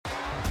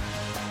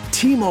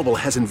T-Mobile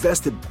has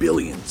invested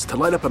billions to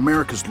light up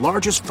America's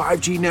largest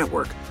 5G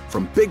network,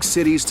 from big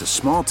cities to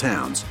small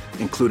towns,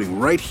 including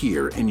right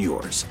here in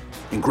yours.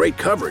 And great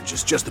coverage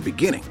is just the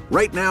beginning.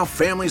 Right now,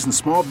 families and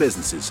small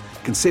businesses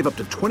can save up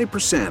to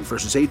 20%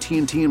 versus AT&T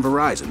and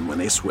Verizon when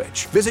they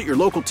switch. Visit your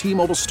local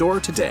T-Mobile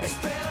store today.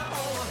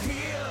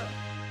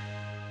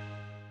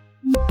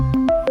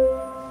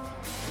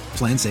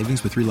 Plan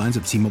savings with 3 lines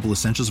of T-Mobile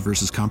Essentials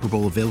versus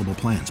comparable available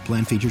plans.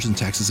 Plan features and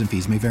taxes and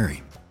fees may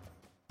vary.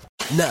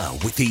 Now,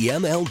 with the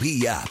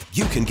MLB app,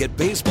 you can get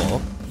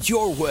baseball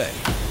your way.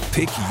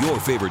 Pick your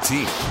favorite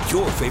team,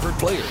 your favorite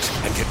players,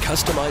 and get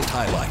customized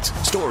highlights,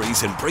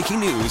 stories, and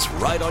breaking news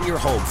right on your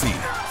home feed.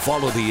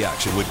 Follow the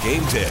action with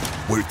Game Day,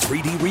 where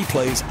 3D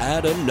replays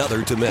add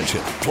another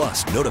dimension.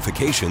 Plus,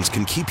 notifications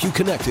can keep you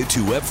connected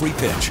to every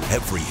pitch,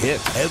 every hit,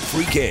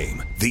 every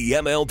game. The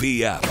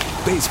MLB app.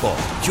 Baseball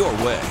your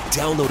way.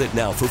 Download it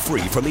now for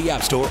free from the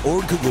App Store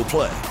or Google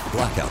Play.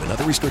 Blackout and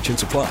other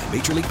restrictions apply.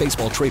 Major League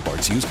Baseball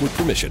trademarks used with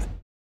permission.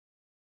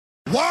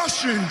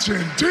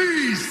 Washington,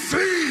 D.C.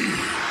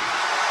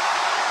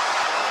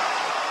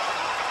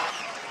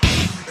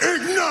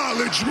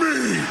 Acknowledge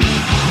me.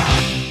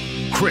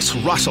 Chris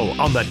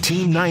Russell on the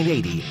Team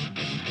 980.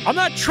 I'm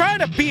not trying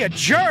to be a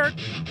jerk.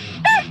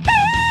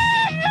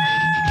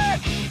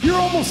 You're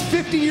almost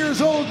 50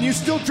 years old and you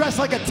still dress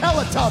like a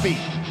Teletubby.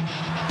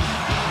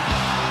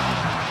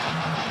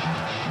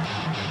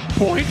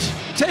 Point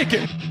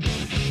taken.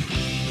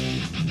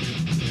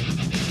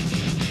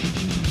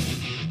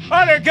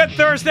 On a good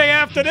Thursday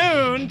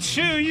afternoon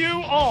to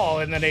you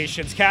all in the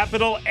nation's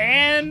capital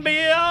and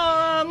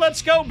beyond.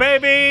 Let's go,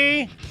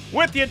 baby.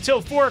 With you till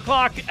 4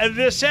 o'clock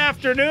this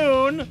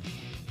afternoon.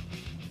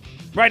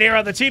 Right here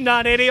on the Team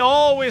 980.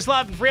 Always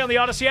live and free on the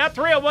Odyssey app.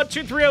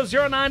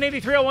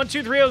 301-230-0980.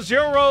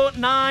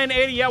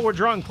 301-230-0980. Yeah, we're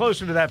drawing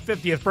closer to that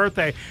 50th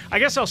birthday. I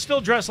guess I'll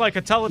still dress like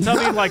a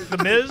Teletubby like The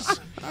Miz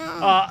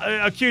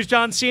accused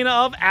John Cena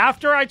of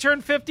after I turn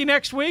 50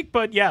 next week.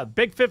 But yeah,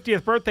 big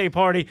 50th birthday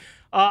party.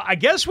 I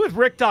guess with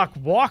Rick Doc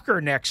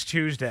Walker next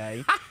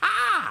Tuesday.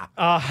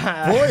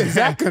 Boy, is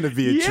that going to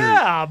be a treat.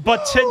 Yeah,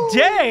 but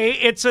today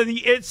it's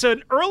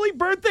an early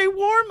birthday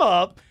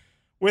warm-up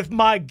with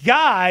my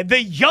guy,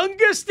 the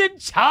youngest in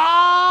charge.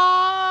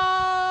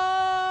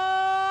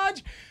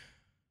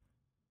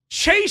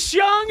 Chase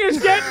Young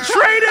is getting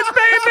traded,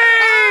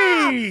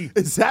 baby!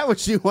 Is that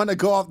what you want to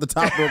go off the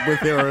top rope with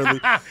here early?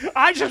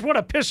 I just want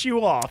to piss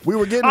you off. We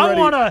were getting ready.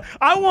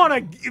 I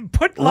want to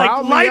put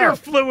like lighter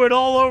fluid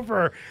all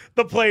over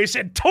the place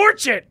and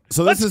torch it.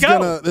 So this is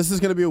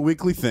gonna be a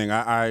weekly thing.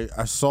 I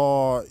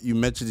saw you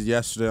mentioned it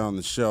yesterday on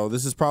the show.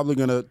 This is probably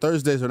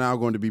Thursdays are now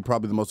going to be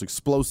probably the most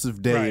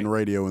explosive day in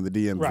radio in the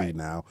DMV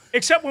now.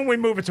 Except when we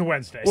move it to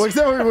Wednesdays. Well,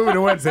 except when we move it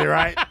to Wednesday,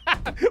 right?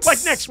 Like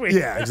next week.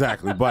 Yeah,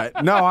 exactly.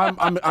 But no,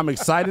 I'm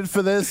excited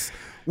for this.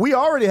 We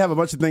already have a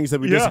bunch of things that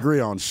we disagree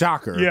on.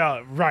 Shocker.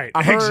 Yeah, right.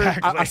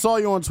 Exactly. I saw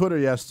you on Twitter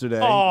yesterday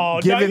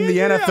giving the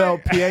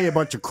NFLPA a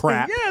bunch of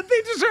crap. Yeah,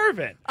 they deserve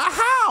it.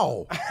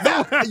 How?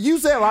 You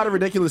say a lot of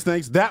ridiculous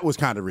things. That was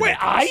kind of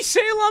ridiculous. Wait, I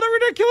say a lot of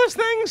ridiculous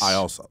things? I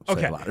also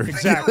say a lot of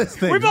ridiculous exactly.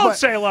 things. We both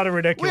say a lot of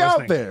ridiculous things.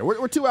 We're out there.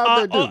 We're two out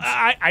there dudes.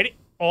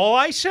 All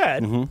I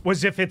said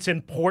was if it's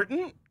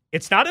important,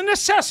 it's not a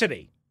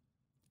necessity.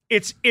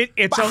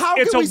 How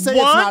can we say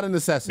it's not a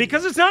necessity?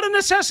 Because it's not a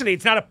necessity.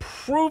 It's not a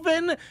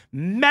proven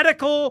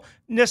medical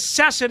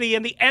necessity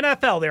in the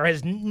NFL. There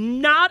is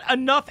not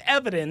enough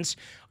evidence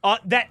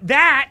that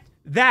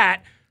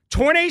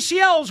torn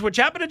ACLs, which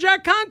happened to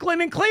Jack Conklin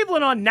in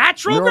Cleveland on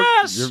natural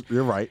grass.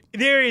 You're right.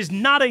 There is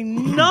not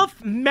enough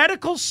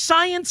medical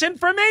science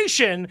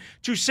information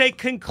to say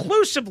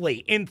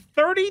conclusively in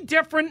 30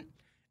 different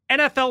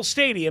NFL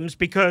stadiums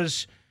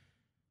because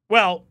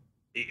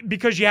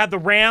you had the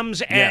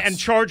Rams and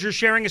Chargers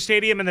sharing a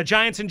stadium and the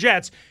Giants and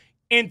Jets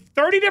in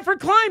 30 different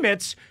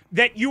climates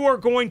that you are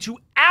going to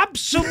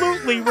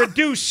absolutely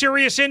reduce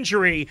serious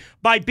injury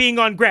by being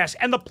on grass.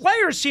 And the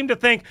players seem to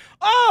think,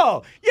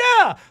 oh,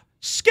 yeah,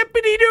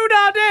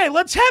 skippity-doo-dah-day.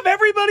 Let's have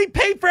everybody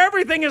pay for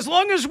everything as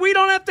long as we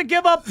don't have to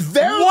give up 1%.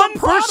 They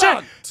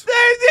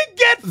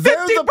get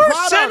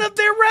 50% of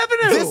their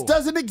revenue. This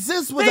doesn't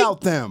exist without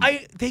them.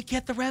 They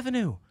get the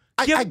revenue.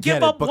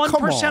 Give up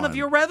 1% of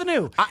your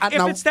revenue.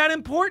 If it's that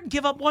important,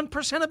 give up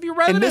 1% of your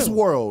revenue. In this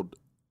world,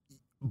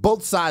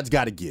 both sides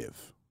got to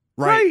give,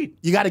 right?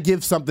 You got to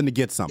give something to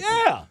get something.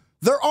 Yeah.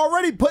 They're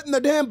already putting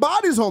their damn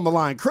bodies on the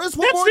line, Chris.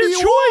 What more do you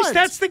want?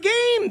 That's their choice.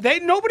 That's the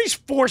game. Nobody's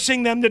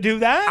forcing them to do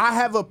that. I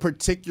have a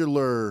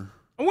particular...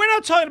 We're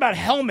not talking about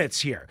helmets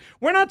here.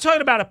 We're not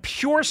talking about a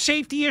pure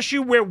safety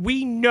issue where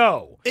we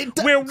know. You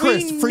can't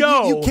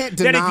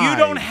deny that if you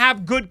don't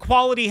have good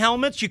quality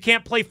helmets, you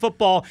can't play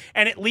football,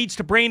 and it leads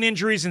to brain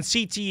injuries and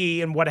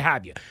CTE and what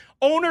have you.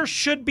 Owners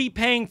should be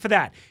paying for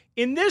that.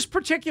 In this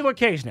particular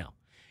case now,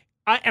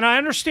 I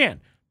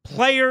understand,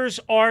 players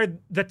are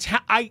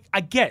I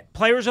get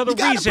players are the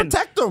reason. You got to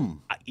protect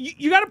them.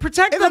 You got to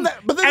protect them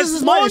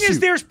as long as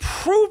there's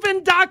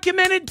proven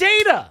documented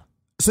data.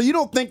 So you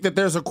don't think that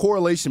there's a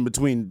correlation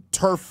between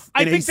turf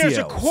and ACLs? I think there's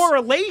a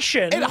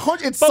correlation.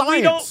 It's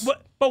science.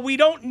 But we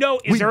don't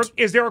know.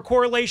 Is there a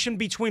correlation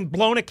between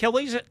blown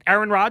Achilles,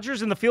 Aaron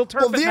Rodgers, and the field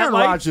turf? Well, the Aaron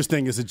Rodgers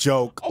thing is a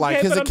joke. Okay, like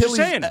his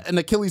but an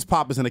Achilles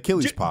pop is an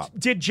Achilles pop.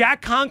 Did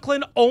Jack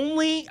Conklin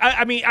only?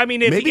 I mean,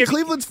 if maybe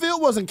Cleveland's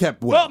field wasn't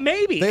kept well. Well,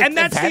 maybe,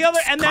 that's the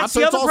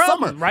other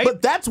problem, summer, right?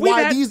 But that's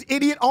why these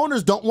idiot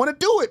owners don't want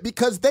to do it,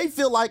 because they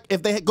feel like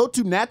if they go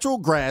to natural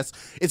grass,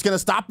 it's going to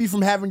stop you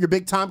from having your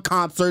big time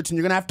concerts, and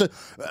you're going to have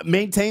to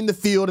maintain the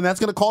field, and that's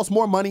going to cost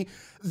more money.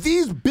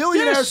 These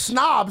billionaire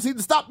snobs need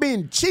to stop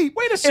being cheap.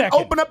 Wait a second. And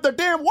open up their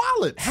damn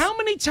wallets. How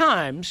many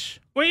times,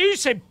 when you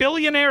say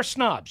billionaire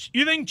snobs,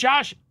 you think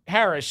Josh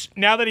Harris,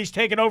 now that he's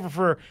taken over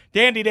for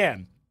Dandy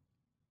Dan,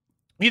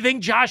 you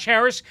think Josh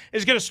Harris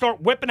is going to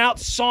start whipping out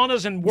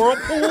saunas and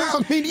whirlpools?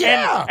 I mean,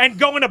 yeah. And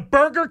going to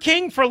Burger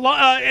King for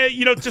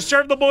to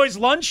serve the boys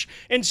lunch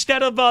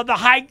instead of the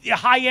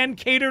high-end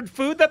catered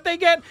food that they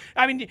get?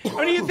 I mean,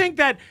 do you think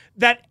that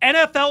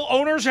NFL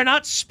owners are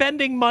not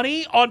spending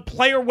money on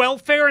player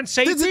welfare and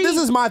safety? This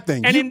is my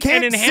thing. You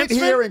can't sit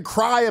here and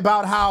cry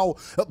about how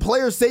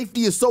player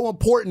safety is so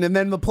important, and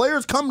then the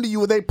players come to you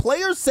with a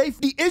player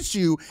safety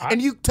issue, and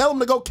you tell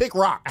them to go kick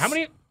rocks.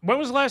 When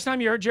was the last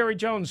time you heard Jerry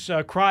Jones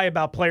cry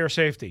about player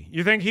safety?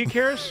 You think he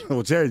cares?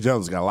 Well, Jerry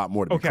Jones got a lot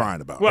more to be crying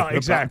about. Well,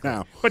 exactly.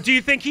 Now. But do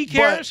you think he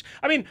cares?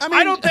 I mean,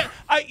 I don't think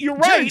you're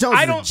right.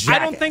 I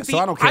don't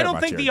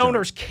think the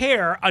owners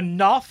care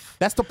enough.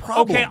 That's the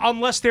problem. Okay,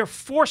 unless they're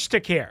forced to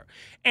care.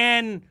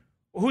 And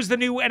who's the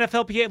new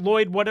NFLPA?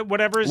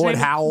 Whatever his name.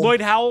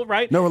 Lloyd Howell,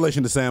 right? No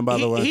relation to Sam, by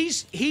the way.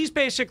 He's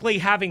basically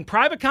having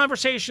private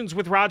conversations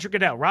with Roger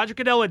Goodell. Roger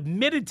Goodell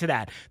admitted to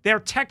that. They're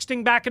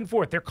texting back and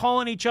forth. They're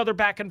calling each other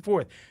back and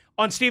forth.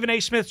 On Stephen A.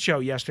 Smith's show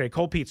yesterday,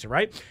 Cold Pizza,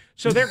 right?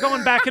 So they're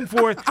going back and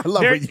forth. I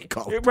love what you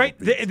call it. Right?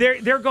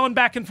 They're going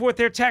back and forth.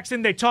 They're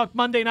texting. They talk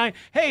Monday night.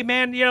 Hey,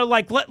 man,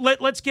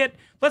 let's get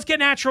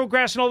natural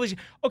grass and all these.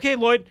 Okay,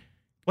 Lloyd.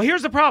 Well,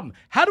 here's the problem.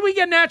 How do we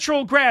get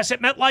natural grass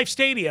at MetLife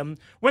Stadium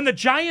when the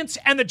Giants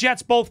and the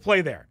Jets both play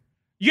there?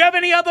 You have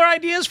any other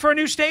ideas for a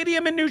new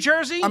stadium in New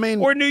Jersey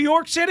or New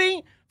York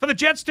City for the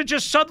Jets to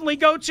just suddenly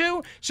go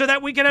to so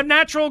that we can have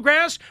natural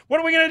grass? What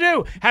are we going to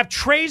do? Have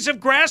trays of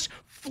grass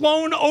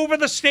flown over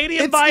the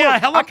stadium by a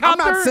helicopter? I'm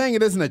not saying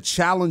it isn't a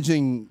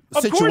challenging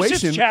situation. Of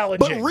course it's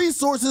challenging. But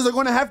resources are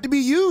going to have to be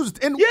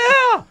used. And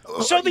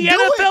so the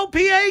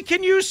NFLPA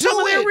can use some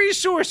of their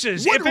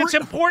resources if it's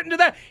important to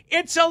that.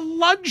 It's a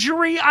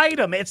luxury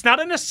item. It's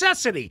not a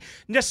necessity.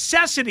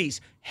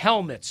 Necessities,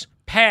 helmets,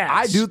 pads.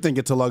 I do think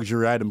it's a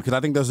luxury item because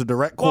I think there's a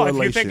direct correlation.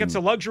 Well, if you think it's a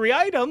luxury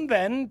item,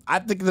 then I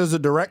think there's a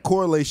direct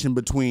correlation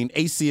between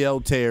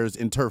ACL tears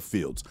and turf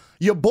fields.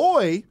 Your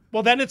boy,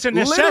 well, then it's a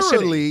necessity.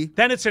 Literally,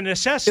 then it's a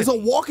necessity. It's a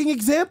walking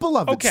example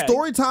of it. Okay.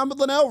 Story time with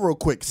Lynnell real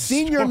quick.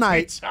 Senior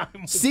night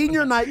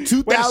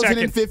 2015. Wait a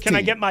second. Can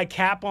I get my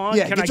cap on?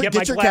 Yeah, Can I get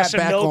my glass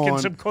of milk and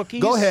some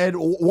cookies? Go ahead,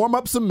 warm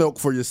up some milk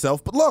for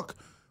yourself. But look,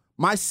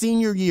 my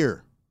senior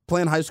year,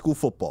 playing high school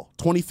football,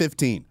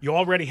 2015. You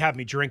already have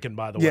me drinking,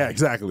 by the way. Yeah,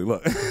 exactly.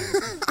 Look.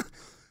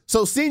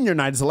 So senior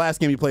night is the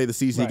last game you play of the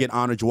season. Right. You get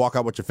honored. You walk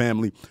out with your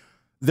family.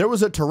 There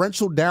was a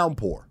torrential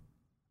downpour,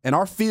 and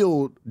our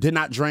field did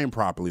not drain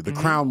properly. The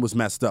crown was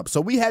messed up. So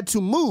we had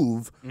to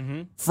move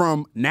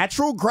from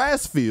natural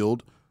grass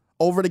field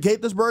over to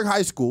Gaithersburg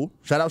High School.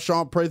 Shout out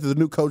Sean Prather, the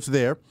new coach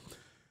there.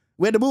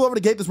 We had to move over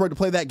to Gaithersburg to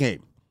play that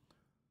game.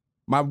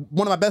 One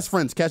of my best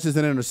friends catches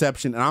an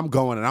interception, and I'm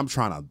going and I'm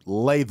trying to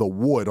lay the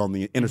wood on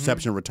the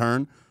interception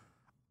return.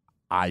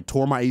 I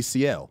tore my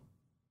ACL.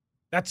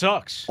 That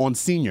sucks. On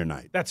senior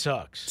night. That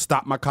sucks.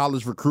 Stopped my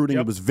college recruiting.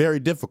 It was very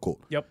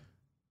difficult. Yep.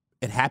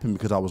 It happened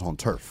because I was on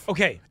turf.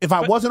 Okay. If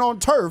I wasn't on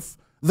turf,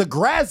 the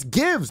grass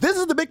gives. This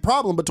is the big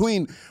problem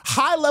between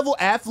high-level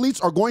athletes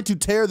are going to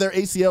tear their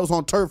ACLs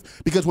on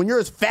turf because when you're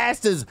as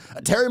fast as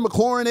Terry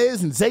McLaurin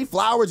is and Zay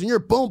Flowers and you're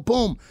boom,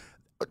 boom,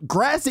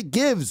 grass it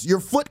gives. Your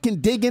foot can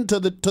dig into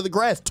the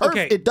grass. Turf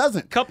it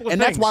doesn't.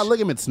 And that's why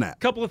ligaments snap.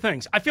 Couple of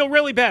things. I feel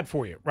really bad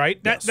for you,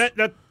 right? That's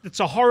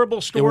a horrible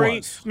story.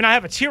 I mean, I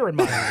have a tear in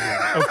my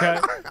eye.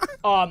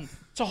 Okay.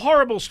 It's a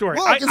horrible story.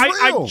 Look,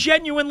 I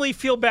genuinely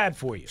feel bad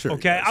for you. Sure,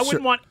 okay. I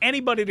wouldn't want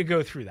anybody to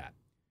go through that.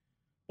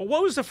 Well,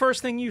 what was the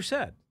first thing you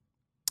said?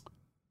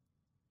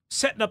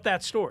 Setting up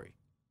that story.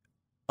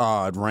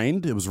 It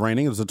rained. It was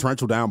raining. It was a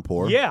torrential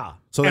downpour. Yeah.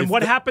 So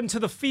what happened to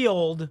the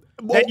field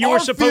that you were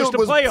supposed to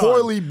play on? Our field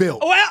was poorly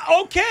built.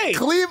 Well, okay.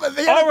 Cleveland,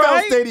 the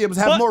NFL stadiums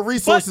have more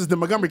resources than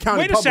Montgomery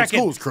County Public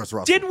Schools, Chris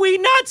Russell. Did we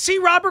not see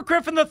Robert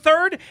Griffin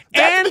III?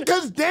 That's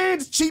because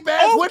Dan's cheap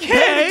ass wouldn't pay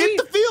to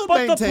get the field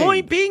maintained. But the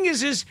point being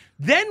is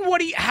then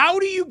how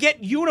do you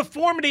get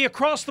uniformity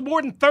across the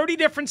board in 30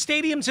 different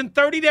stadiums in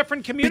 30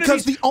 different communities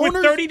because the owners,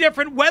 with 30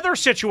 different weather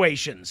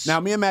situations?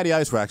 Now, me and Matty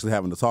Ice were actually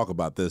having to talk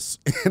about this,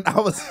 and I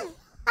was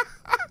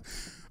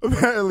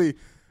apparently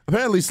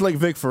Slick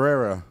Vic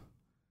Ferreira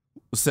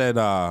said,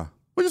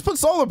 we just put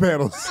solar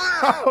panels.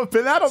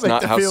 That's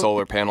not how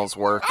solar panels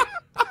work.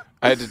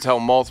 I had to tell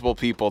multiple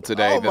people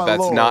today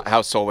that's not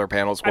how solar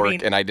panels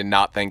work, and I did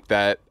not think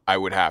that I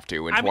would have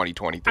to in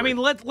 2023. I mean,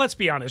 let's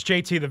be honest.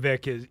 JT the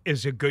Vic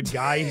is a good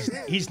guy.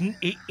 He's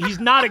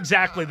not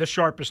exactly the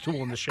sharpest tool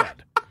in the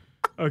shed.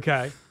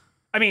 Okay.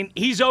 I mean,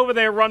 he's over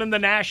there running the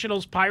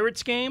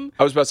Nationals-Pirates game.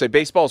 I was about to say,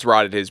 baseball's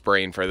rotted his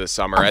brain for this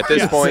summer. At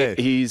this point,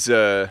 he's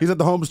at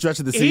the home stretch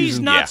of the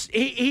season.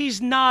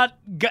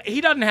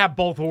 He doesn't have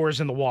both oars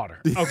in the water,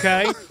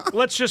 okay?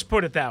 Let's just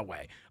put it that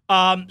way.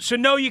 So,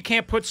 no, you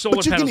can't put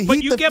solar panels.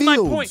 But you get my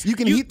point. You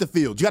can heat the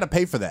fields. You got to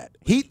pay for that.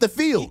 Heat the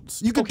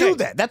fields. You can do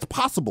that. That's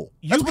possible.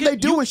 That's what they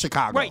do in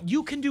Chicago. Right.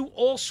 You can do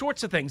all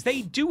sorts of things.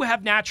 They do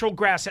have natural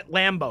grass at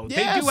Lambeau.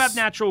 Yes. They do have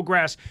natural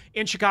grass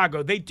in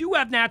Chicago. They do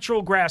have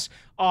natural grass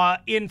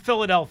in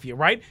Philadelphia,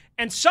 right?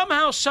 And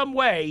somehow, some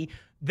way,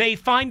 they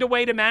find a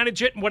way to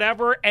manage it and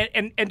whatever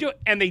and do it.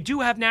 And they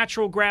do have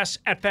natural grass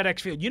at FedEx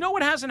Field. You know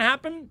what hasn't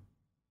happened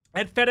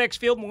at FedEx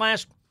Field in the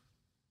last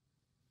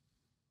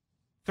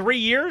 3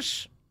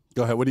 years?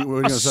 Go ahead. What are you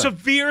going to say?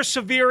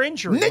 Severe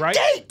injury, Nick right?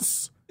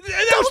 Gates!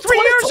 That was 3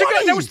 years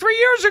ago. That was 3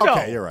 years ago.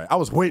 Okay, you're right. I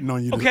was waiting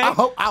on you. Okay,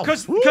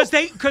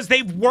 because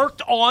they've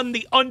worked on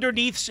the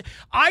underneath.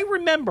 I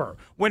remember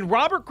when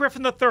Robert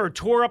Griffin III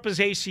tore up his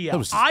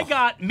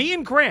ACL. Me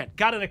and Grant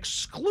got an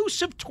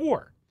exclusive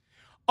tour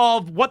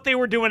of what they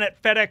were doing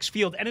at FedEx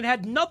Field, and it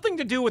had nothing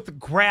to do with the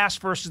grass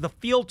versus the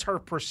field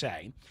turf per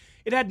se.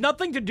 It had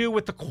nothing to do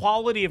with the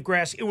quality of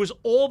grass. It was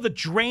all the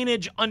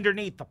drainage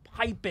underneath, the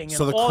piping, and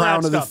all that stuff. So the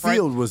crown of the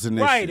field was an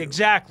issue. Right,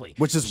 exactly.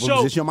 Which is what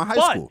was issue in my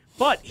high school.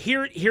 But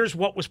here's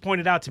what was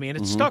pointed out to me, and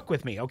it stuck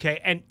with me, okay?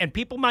 And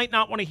people might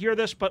not want to hear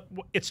this, but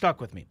it stuck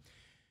with me.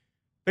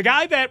 The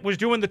guy that was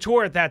doing the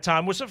tour at that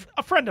time was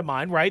a friend of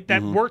mine, right,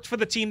 that worked for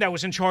the team that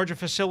was in charge of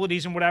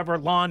facilities and whatever.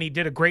 Lon, he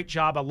did a great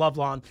job. I love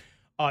Lon.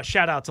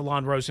 Shout out to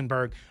Lon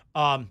Rosenberg.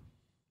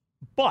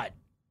 But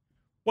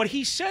what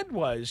he said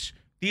was,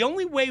 the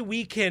only way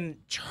we can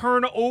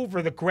turn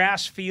over the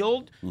grass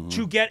field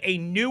to get a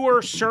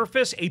newer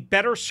surface, a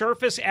better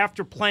surface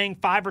after playing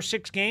 5 or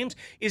 6 games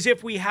is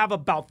if we have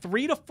about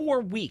 3 to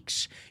 4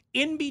 weeks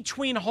in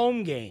between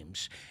home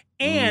games.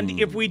 And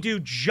if we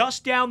do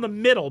just down the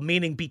middle,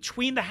 meaning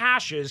between the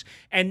hashes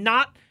and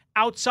not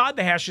outside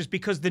the hashes,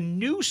 because the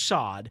new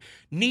sod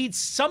needs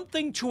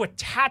something to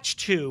attach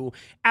to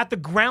at the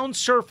ground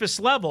surface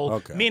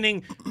level,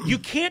 meaning you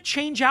can't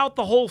change out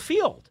the whole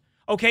field.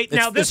 Okay,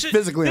 now this is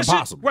physically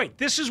impossible. Right,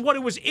 this is what it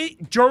was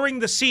during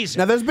the season.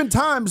 Now, there's been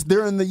times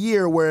during the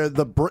year where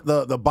the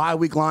bye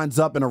week lines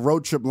up and a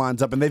road trip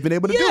lines up, and they've been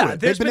able to do it. Yeah,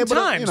 there's been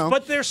times,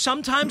 but there's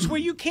some times where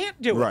you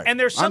can't do it. Right. And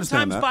there's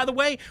sometimes, by the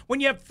way,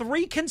 when you have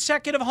 3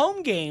 consecutive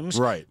home games,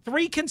 3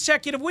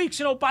 consecutive weeks,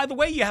 by the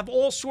way, you have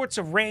all sorts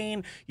of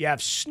rain, you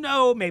have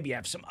snow, maybe you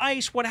have some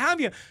ice, what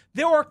have you.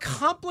 There are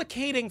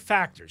complicating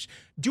factors.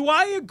 Do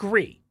I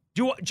agree?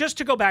 Just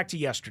to go back to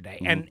yesterday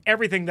and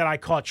everything that I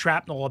caught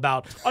shrapnel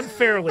about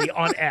unfairly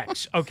on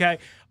X, okay?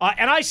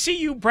 And I see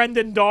you,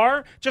 Brendan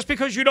Darr, just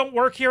because you don't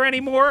work here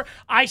anymore.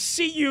 I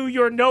see you,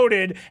 you're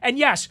noted. And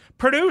yes,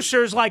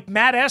 producers like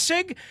Matt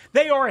Essig,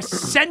 they are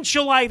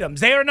essential items.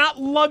 They are not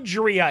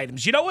luxury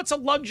items. You know what's a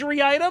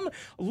luxury item?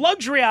 A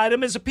luxury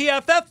item is a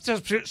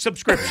PFF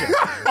subscription.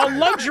 A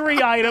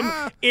luxury item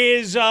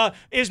is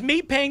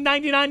me paying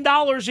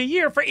 $99 a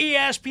year for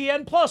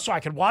ESPN Plus so I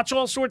can watch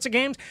all sorts of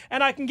games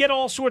and I can get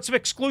all sorts of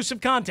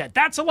exclusive content.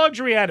 That's a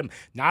luxury item.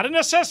 Not a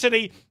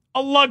necessity,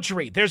 a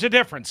luxury. There's a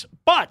difference.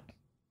 But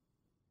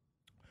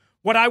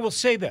what I will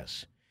say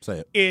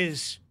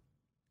is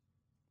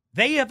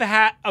they have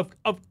had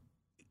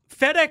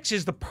FedEx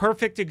is the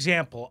perfect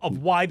example of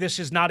why this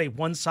is not a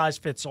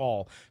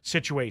one-size-fits-all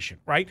situation,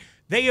 right?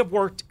 They have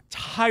worked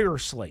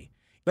tirelessly,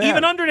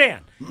 even under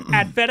Dan,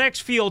 at FedEx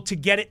Field to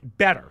get it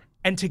better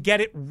and to get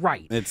it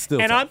right. It's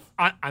still and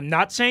I'm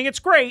not saying it's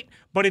great,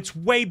 but it's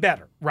way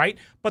better, right?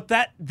 But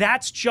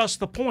that's just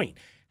the point.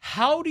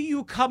 How do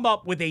you come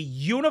up with a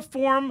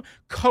uniform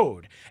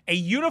code, a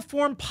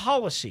uniform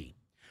policy,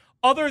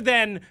 other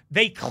than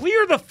they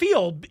clear the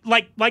field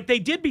like they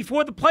did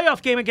before the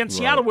playoff game against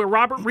Seattle where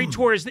Robert Reed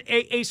tore his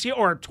ACL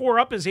or tore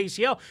up his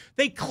ACL?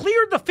 They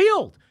cleared the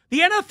field. The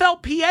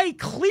NFLPA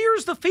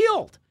clears the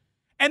field,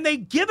 and they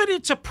give it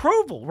its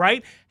approval,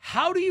 right?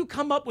 How do you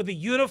come up with a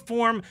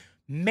uniform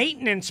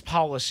maintenance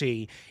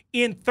policy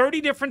in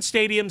 30 different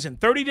stadiums, in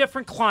 30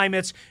 different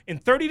climates, in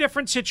 30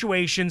 different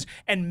situations,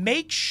 and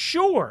make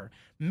sure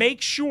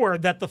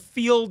that the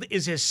field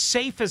is as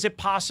safe as it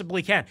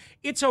possibly can?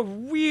 It's a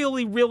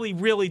really, really,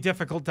 really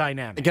difficult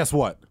dynamic. And guess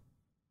what?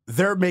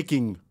 They're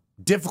making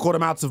difficult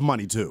amounts of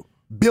money, too.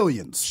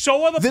 Billions.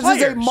 So are the players.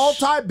 This is a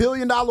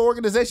multi-billion-dollar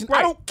organization. Right.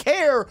 I don't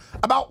care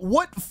about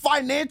what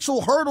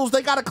financial hurdles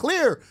they got to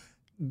clear.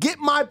 Get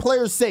my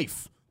players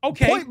safe.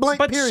 Okay, point blank,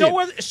 but period. so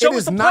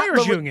is the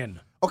players'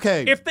 union.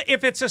 Okay.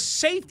 If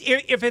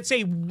it's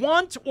a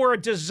want or a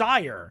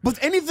desire. But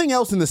anything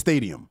else in the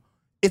stadium,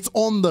 it's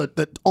on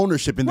the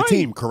ownership in the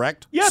team,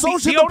 correct? Yeah, so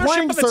the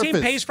ownership of the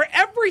team pays for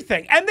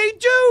everything. And they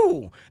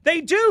do.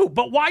 They do.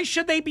 But why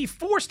should they be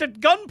forced at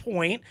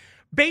gunpoint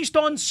based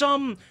on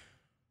some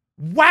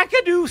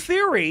wackadoo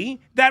theory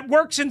that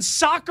works in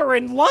soccer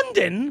in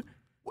London?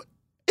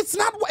 It's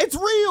not. It's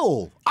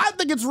real. I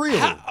think it's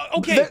real.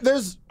 Okay.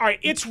 There's all right.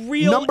 It's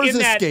real. Numbers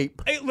in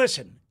escape. That,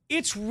 listen,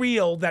 it's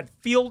real that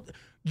field.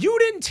 You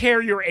didn't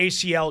tear your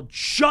ACL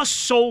just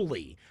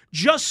solely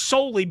just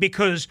solely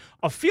because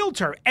of field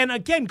turf. And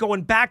again,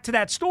 going back to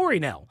that story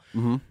now,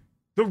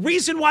 the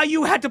reason why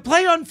you had to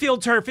play on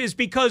field turf is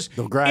because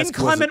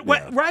inclement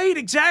weather. Right,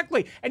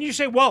 exactly. And you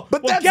say, well,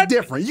 that's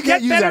different. You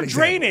can't use better that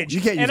drainage.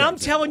 You can't use and I'm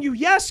telling you,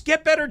 yes,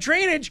 get better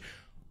drainage.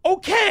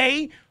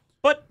 Okay,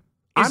 but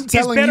I'm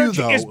telling you,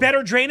 though. Is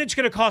better drainage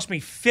going to cost me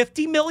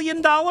 $50 million?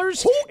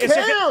 Who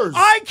cares?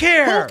 I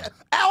care.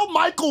 Al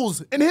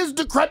Michaels and his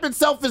decrepit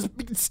self is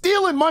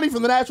stealing money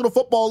from the National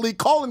Football League,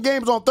 calling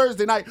games on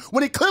Thursday night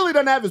when he clearly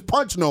doesn't have his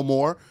punch no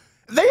more.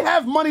 They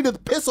have money to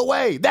piss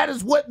away. That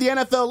is what the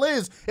NFL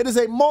is. It is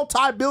a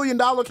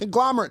multi-billion-dollar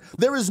conglomerate.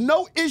 There is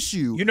no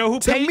issue. You know who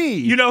to me.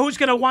 You know who's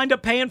going to wind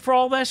up paying for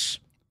all this?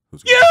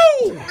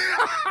 You!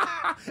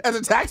 As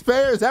a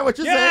taxpayer, is that what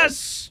you're saying?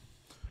 Yes.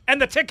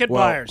 And the ticket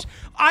buyers.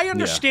 I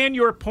understand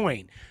your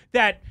point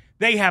that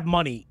they have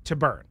money to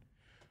burn.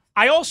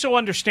 I also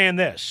understand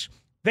this.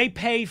 They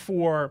pay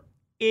for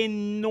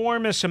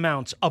enormous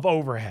amounts of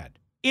overhead.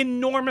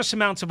 Enormous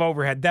amounts of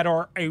overhead that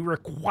are a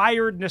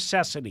required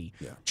necessity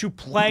to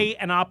play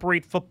and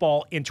operate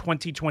football in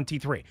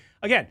 2023.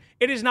 Again,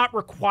 it is not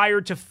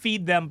required to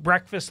feed them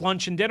breakfast,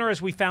 lunch, and dinner,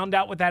 as we found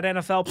out with that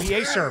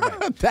NFLPA survey.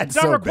 It's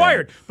not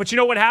required. Bad. But you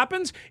know what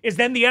happens? Is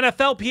then the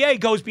NFLPA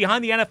goes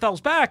behind the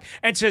NFL's back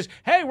and says,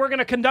 hey, we're going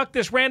to conduct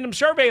this random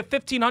survey of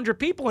 1,500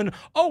 people, and,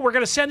 we're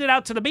going to send it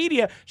out to the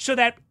media so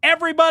that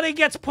everybody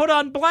gets put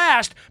on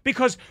blast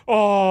because,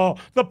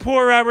 the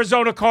poor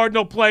Arizona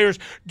Cardinal players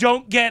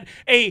don't get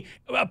a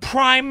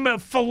prime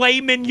filet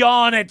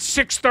mignon at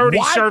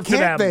 6:30 served to them.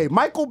 Why can't they?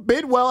 Michael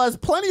Bidwell has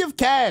plenty of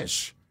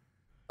cash.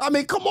 I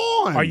mean, come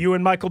on. Are you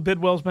in Michael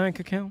Bidwell's bank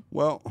account?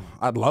 Well,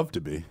 I'd love to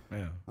be.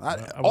 Yeah,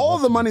 all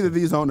the money that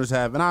these owners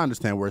have, and I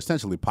understand we're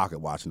essentially pocket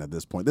watching at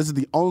this point. This is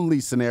the only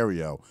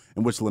scenario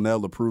in which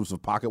Lynnell approves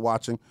of pocket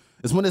watching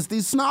is when it's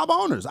these snob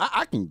owners.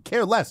 I can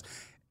care less.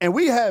 And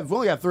we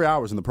only got 3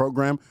 hours in the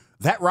program.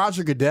 That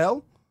Roger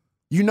Goodell,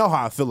 you know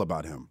how I feel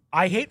about him.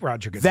 I hate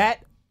Roger Goodell.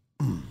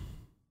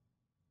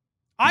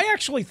 I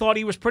actually thought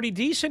he was pretty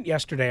decent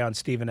yesterday on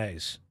Stephen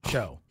A's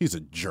show. He's a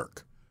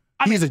jerk.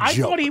 I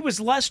thought he was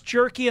less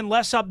jerky and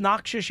less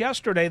obnoxious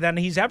yesterday than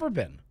he's ever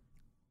been.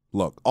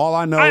 Look, all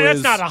I know is...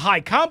 That's not a high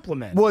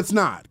compliment. Well, it's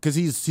not, because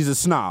he's a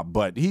snob,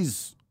 but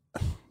there's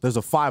a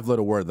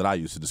 5-letter word that I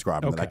used to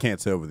describe him that I can't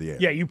say over the air.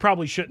 Yeah, you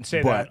probably shouldn't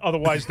say that.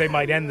 Otherwise, they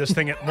might end this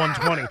thing at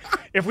 120.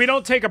 If we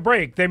don't take a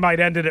break, they might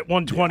end it at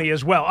 120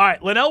 as well. All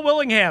right, Lynnell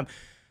Willingham,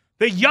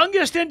 the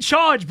youngest in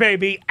charge,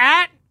 baby,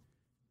 I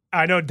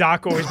know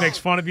Doc always makes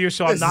fun of you,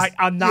 so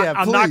I'm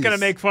not going to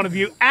make fun of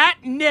you. At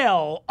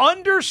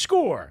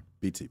Nell_BTP.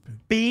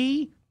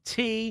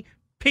 BTP.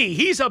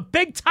 He's a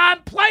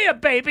big-time player,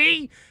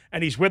 baby.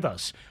 And he's with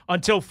us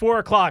until 4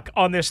 o'clock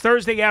on this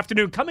Thursday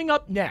afternoon. Coming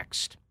up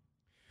next,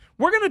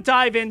 we're going to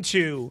dive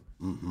into,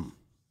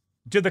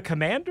 do the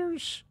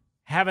Commanders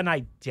have an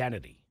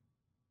identity?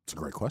 That's a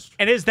great question.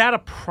 And is that a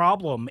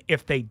problem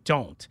if they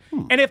don't?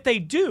 And if they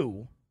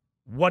do,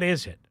 what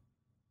is it?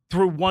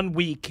 Through 1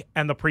 week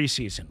and the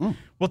preseason.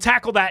 We'll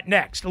tackle that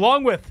next,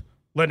 along with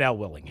Lynnell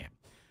Willingham,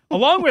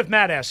 along with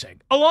Matt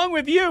Essig, along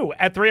with you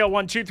at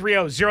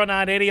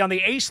 301-230-0980 on the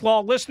Ace Law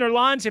listener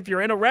lines. If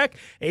you're in a wreck,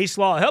 Ace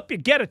Law will help you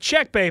get a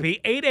check,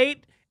 baby.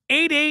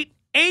 8888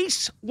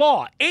 Ace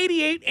Law,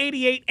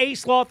 8888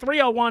 Ace Law,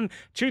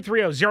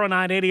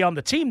 301-230-0980 on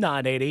the Team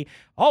 980.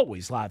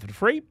 Always live and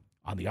free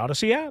on the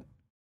Odyssey app.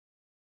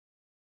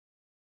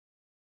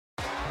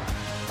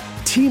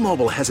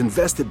 T-Mobile has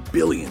invested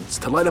billions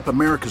to light up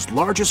America's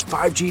largest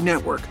 5G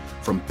network,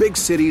 from big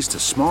cities to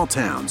small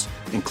towns,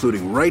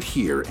 including right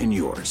here in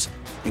yours.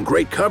 And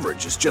great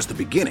coverage is just the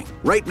beginning.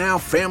 Right now,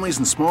 families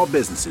and small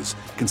businesses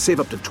can save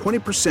up to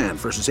 20%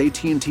 versus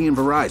AT&T and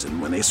Verizon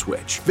when they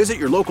switch. Visit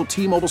your local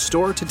T-Mobile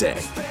store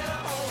today.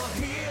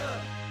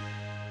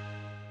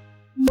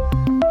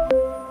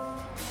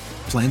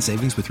 Plan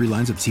savings with 3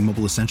 lines of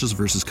T-Mobile Essentials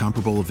versus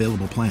comparable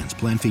available plans.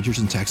 Plan features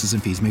and taxes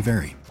and fees may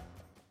vary.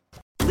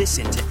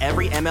 Listen to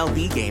every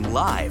MLB game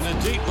live. In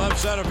the deep left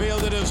center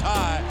field, it is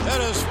high,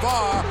 it is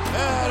far,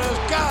 it is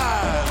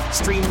gone.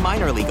 Stream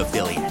minor league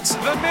affiliates.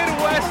 The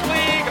Midwest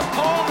League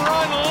home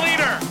run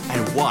leader.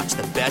 And watch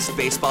the best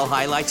baseball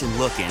highlights and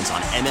look-ins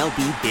on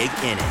MLB Big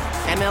Inning.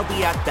 MLB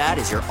At Bat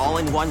is your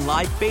all-in-one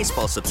live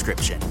baseball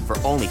subscription for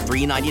only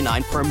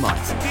 $3.99 per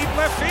month. Deep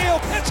left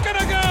field, it's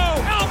gonna go.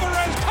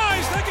 Alvarez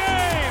ties the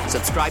game.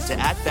 Subscribe to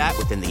At Bat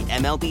within the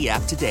MLB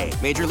app today.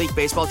 Major League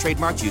Baseball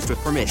trademarks used with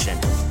permission.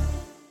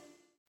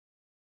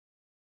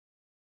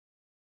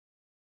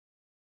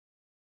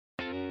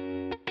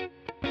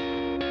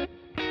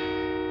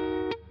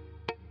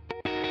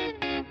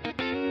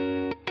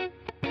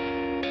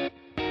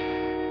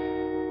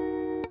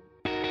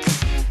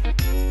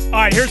 All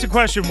right, here's the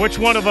question. Which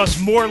one of us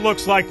more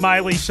looks like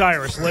Miley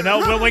Cyrus,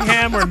 Lynnell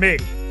Willingham or me?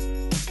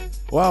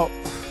 Well,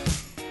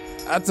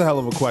 that's a hell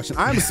of a question.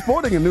 I'm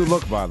sporting a new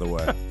look, by the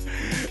way.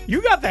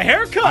 You got the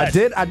haircut.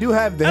 I do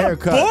have the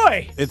haircut.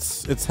 Boy.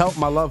 It's helped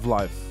my love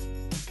life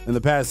in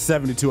the past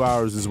 72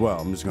 hours as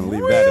well. I'm just going to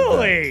leave that at that.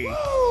 Really?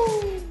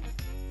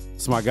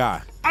 It's my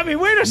guy. I mean,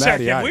 wait a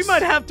second. Ice. We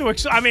might have to.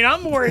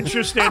 I'm more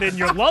interested in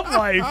your love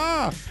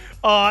life.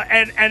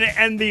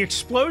 And the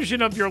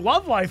explosion of your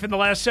love life in the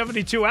last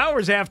 72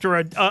 hours after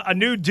a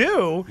new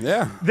do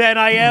than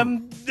I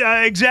am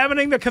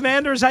examining the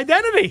Commander's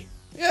identity.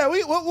 Yeah,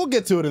 we'll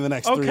get to it in the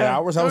next 3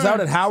 hours. I was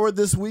out at Howard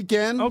this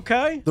weekend.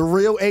 Okay. The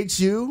real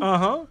HU.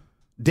 Uh-huh.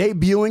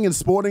 Debuting and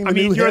sporting the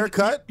new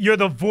haircut. You're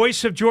the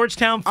voice of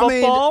Georgetown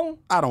football?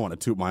 I don't want to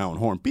toot my own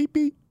horn. Beep,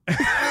 beep. But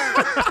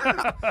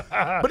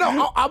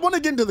no, I want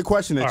to get into the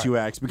question that you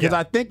asked because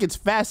I think it's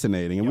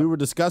fascinating. And we were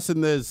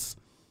discussing this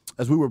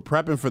as we were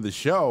prepping for the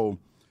show.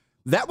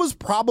 That was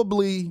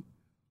probably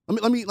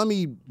let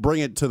me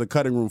bring it to the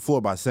cutting room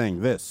floor by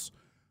saying this.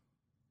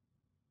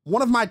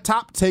 One of my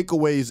top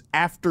takeaways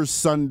after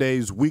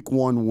Sunday's Week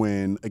 1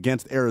 win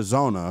against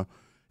Arizona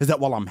is that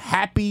while I'm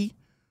happy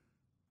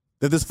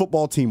that this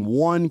football team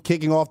won,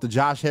 kicking off the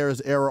Josh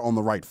Harris era on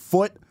the right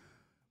foot,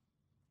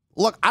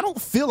 look, I don't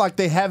feel like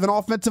they have an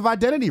offensive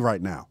identity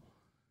right now.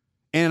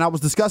 And I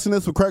was discussing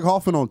this with Craig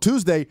Hoffman on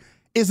Tuesday.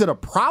 Is it a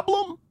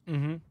problem?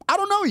 Mm-hmm. I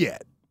don't know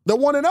yet. They're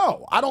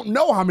 1-0. I don't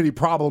know how many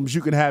problems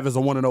you can have as a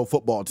 1-0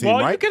 football team,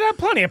 right? Well, you can have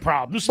plenty of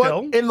problems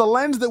still. But in the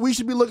lens that we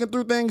should be looking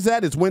through things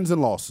at, it's wins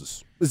and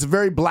losses. It's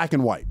very black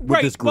and white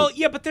with this group. Well,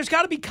 yeah, but there's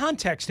got to be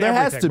context to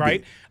everything, has to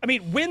right? Be. I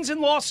mean, wins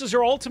and losses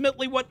are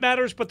ultimately what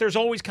matters, but there's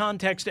always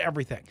context to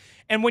everything.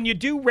 And when you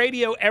do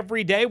radio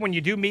every day, when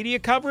you do media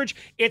coverage,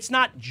 it's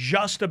not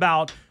just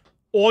about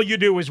all you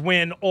do is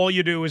win, all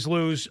you do is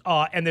lose,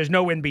 and there's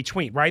no in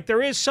between, right?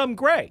 There is some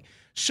gray.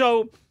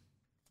 So,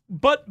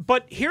 but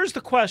here's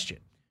the question.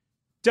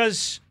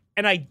 Does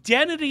an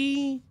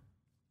identity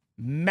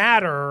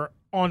matter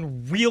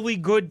on really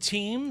good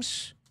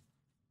teams?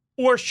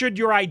 Or should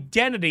your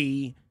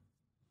identity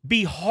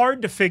be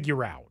hard to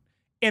figure out,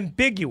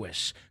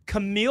 ambiguous,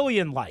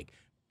 chameleon-like?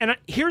 And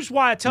here's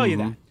why I tell you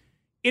that.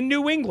 In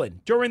New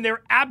England, during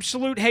their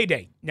absolute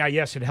heyday, now,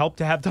 yes, it helped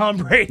to have Tom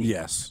Brady.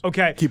 Yes.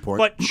 Okay. Key point.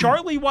 But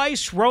Charlie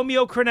Weiss,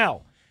 Romeo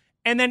Crennel,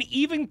 and then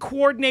even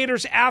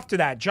coordinators after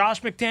that,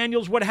 Josh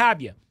McDaniels, what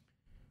have you,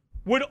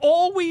 would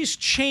always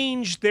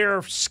change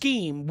their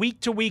scheme week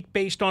to week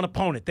based on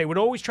opponent. They would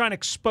always try and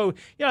expose,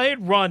 they'd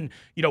run,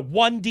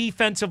 one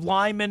defensive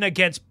lineman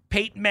against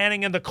Peyton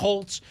Manning and the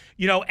Colts,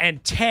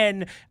 and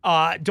 10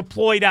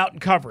 deployed out in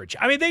coverage.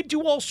 I mean, they'd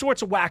do all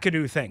sorts of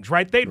wackadoo things,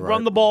 right? They'd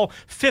run the ball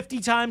 50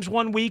 times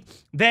one week.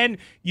 Then,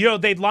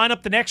 they'd line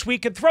up the next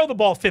week and throw the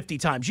ball 50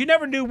 times. You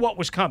never knew what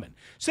was coming.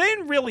 So they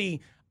didn't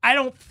really, I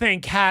don't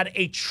think, had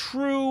a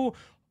true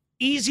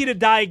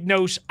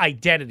easy-to-diagnose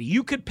identity.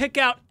 You could pick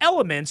out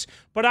elements,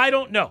 but I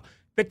don't know.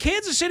 The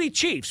Kansas City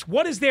Chiefs,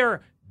 what is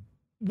their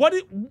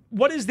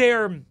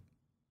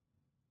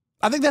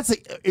I think that's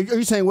are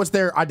you saying what's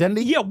their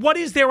identity? Yeah, what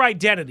is their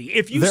identity?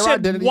 If you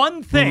said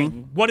one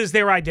thing, what is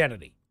their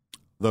identity?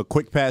 The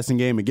quick passing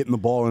game and getting the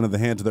ball into the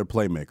hands of their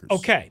playmakers.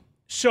 Okay,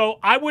 so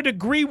I would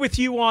agree with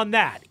you on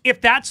that. If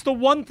that's the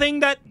one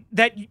thing that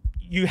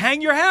you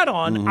hang your hat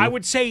on, I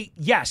would say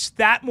yes,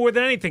 that more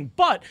than anything.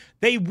 But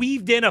they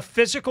weaved in a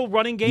physical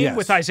running game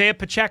with Isaiah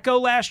Pacheco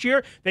last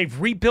year. They've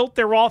rebuilt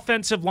their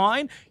offensive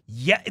line.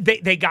 Yeah,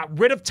 they got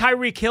rid of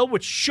Tyreek Hill,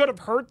 which should have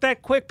hurt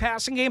that quick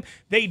passing game.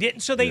 They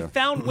didn't. So they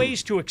found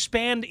ways to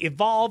expand,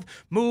 evolve,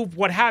 move,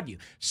 what have you.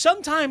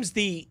 Sometimes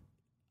the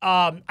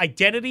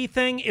identity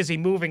thing is a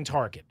moving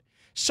target.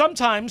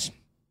 Sometimes,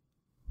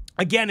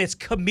 again, it's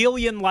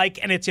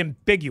chameleon-like and it's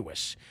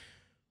ambiguous.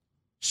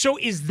 So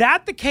is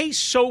that the case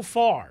so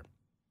far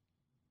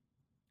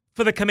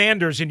for the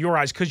Commanders in your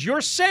eyes? Because you're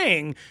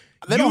saying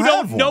you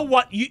don't know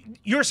what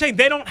you're saying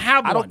they don't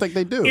have one. I don't think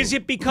they do. Is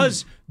it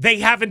because they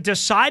haven't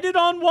decided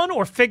on one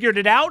or figured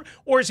it out?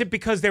 Or is it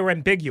because they're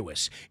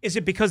ambiguous? Is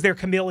it because they're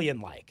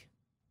chameleon-like?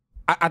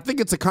 I think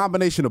it's a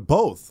combination of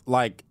both.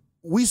 Like,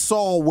 we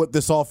saw what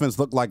this offense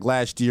looked like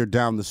last year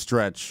down the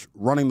stretch,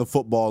 running the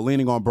football,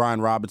 leaning on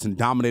Brian Robinson,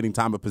 dominating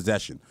time of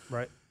possession.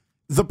 Right.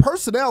 The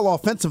personnel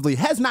offensively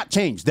has not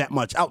changed that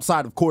much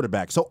outside of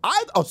quarterback. So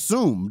I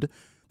assumed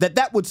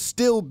that would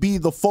still be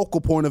the focal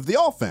point of the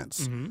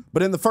offense.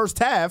 But in the first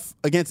half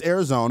against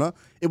Arizona,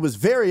 it was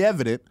very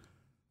evident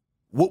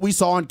what we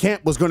saw in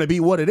camp was going to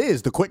be what it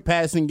is, the quick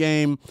passing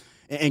game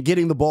and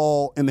getting the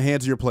ball in the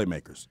hands of your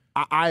playmakers.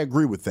 I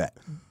agree with that.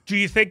 Do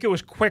you think it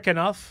was quick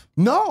enough?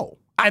 No.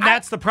 And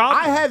that's the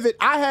problem.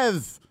 I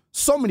have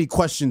so many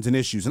questions and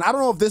issues. And I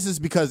don't know if this is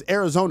because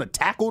Arizona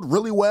tackled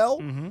really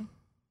well.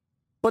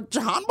 But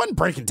Jahan wasn't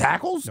breaking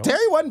tackles. Nope.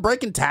 Terry wasn't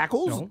breaking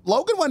tackles. Nope.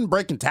 Logan wasn't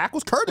breaking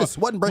tackles. Curtis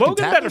wasn't breaking tackles.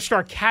 Logan better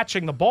start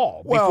catching the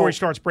ball before he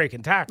starts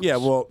breaking tackles. Yeah,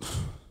 well...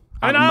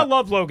 And I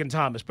love Logan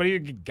Thomas, but you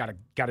got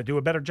to do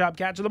a better job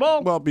catching the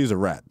ball. Well, he's a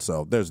rat,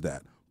 so there's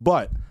that.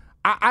 But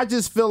I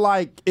just feel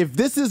like if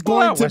this is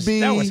going to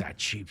be... That was a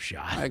cheap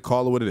shot. I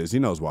call it what it is. He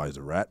knows why he's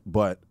a rat.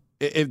 But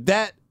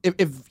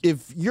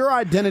if your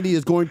identity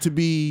is going to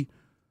be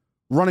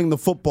running the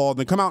football,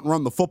 then come out and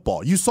run the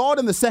football. You saw it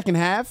in the second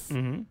half.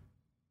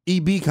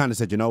 EB kind of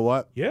said, you know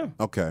what? Yeah.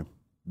 Okay.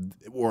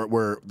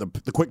 Where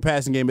the quick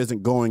passing game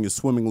isn't going as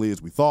swimmingly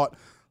as we thought.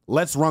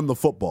 Let's run the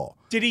football.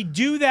 Did he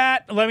do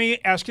that? Let me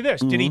ask you this.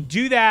 Did he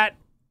do that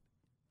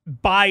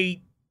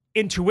by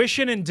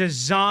intuition and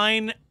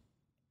design,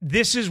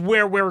 this is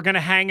where we're going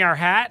to hang our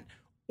hat?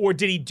 Or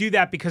did he do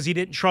that because he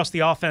didn't trust the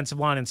offensive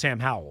line and Sam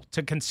Howell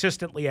to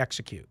consistently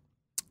execute?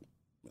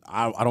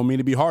 I don't mean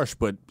to be harsh,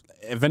 but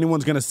if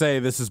anyone's going to say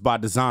this is by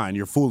design,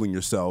 you're fooling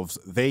yourselves.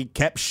 They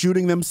kept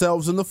shooting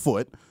themselves in the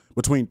foot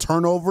between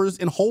turnovers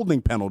and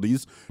holding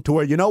penalties to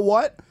where, you know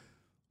what?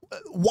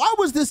 Why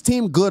was this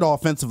team good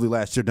offensively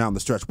last year down the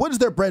stretch? What is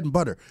their bread and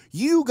butter?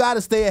 You got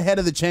to stay ahead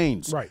of the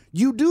chains. Right.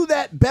 You do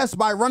that best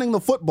by running the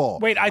football.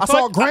 Wait, I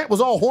saw Grant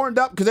was all horned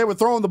up because they were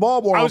throwing the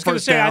ball more. I was going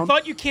to say, down. I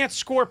thought you can't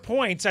score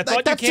points. I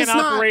thought you can't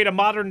operate a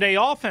modern-day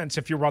offense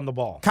if you run the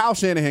ball. Kyle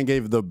Shanahan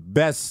gave the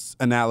best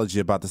analogy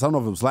about this. I don't know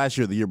if it was last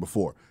year or the year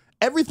before.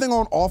 Everything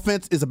on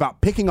offense is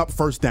about picking up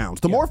first downs.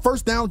 The more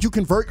first downs you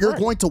convert, you're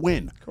going to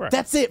win. Correct.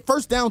 That's it.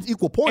 First downs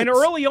equal points. And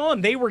early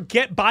on, they were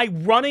by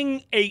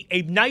running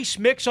a nice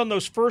mix on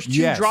those first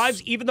two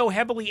drives, even though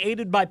heavily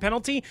aided by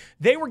penalty,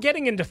 they were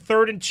getting into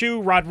 3rd and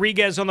 2,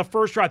 Rodriguez on the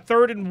first drive,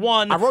 3rd and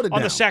 1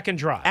 on the second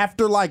drive.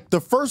 After like the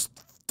first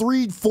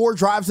 3-4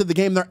 drives of the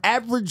game, their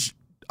average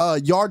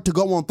yard to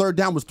go on third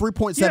down was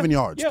 3.7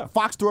 yards. Yeah.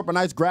 Fox threw up a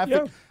nice graphic.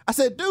 Yeah. I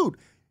said, dude,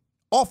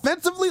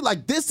 offensively,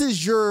 like this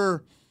is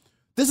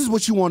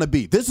what you want to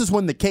be. This is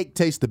when the cake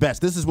tastes the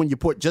best. This is when you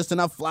put just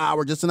enough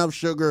flour, just enough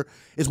sugar.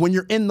 Is when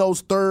you're in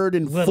those 3rd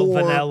and 4.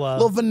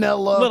 Little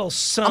vanilla. Little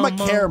summer. I'm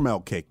a caramel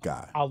cake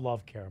guy. I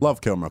love caramel.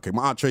 Love caramel cake.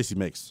 My Aunt Tracy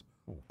makes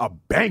a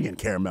banging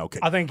caramel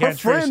cake. I think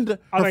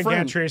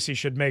Aunt Tracy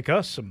should make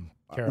us some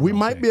caramel We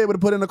might cake. be able to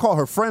put in a call.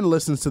 Her friend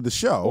listens to the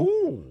show.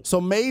 Ooh.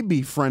 So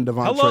maybe friend of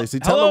Aunt Tracy.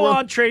 Hello,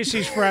 Aunt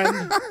Tracy's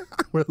friend.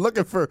 We're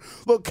looking for a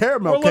little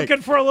caramel cake. We're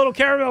looking for a little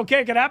caramel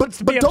cake. It happens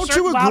to be a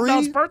certain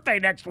Loudmouth's birthday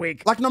next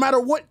week. Like no matter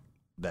what,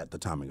 the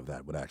timing of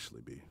that would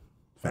actually be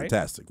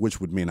fantastic, which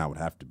would mean I would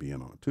have to be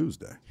in on a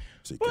Tuesday.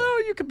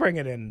 Well, you could bring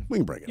it in. We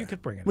can bring it in. You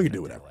could bring it in. We can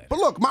do whatever. But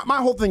look, my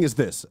whole thing is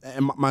this,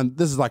 and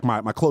this is like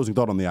my closing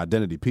thought on the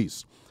identity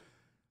piece.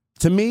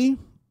 To me,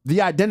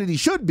 the identity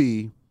should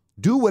be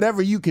do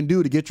whatever you can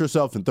do to get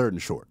yourself in 3rd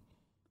and short.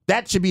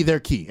 That should be their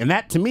key. And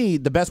that, to me,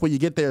 the best way you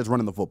get there is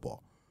running the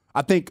football.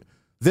 I think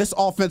this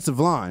offensive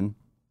line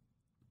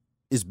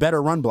is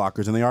better run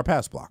blockers than they are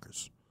pass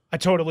blockers. I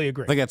totally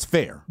agree. I think that's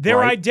fair.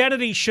 Their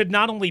identity should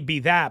not only be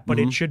that, but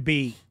it should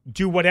be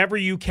do whatever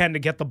you can to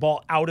get the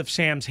ball out of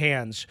Sam's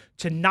hands,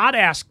 to not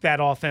ask that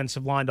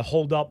offensive line to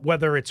hold up,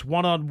 whether it's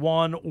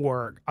one-on-one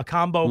or a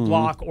combo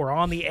block or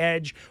on the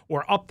edge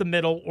or up the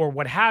middle or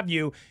what have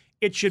you.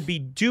 It should be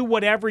do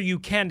whatever you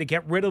can to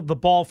get rid of the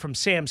ball from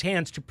Sam's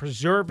hands to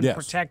preserve and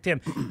protect him.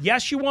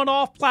 Yes, you want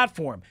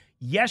off-platform.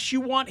 Yes,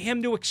 you want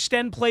him to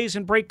extend plays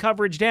and break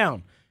coverage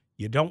down.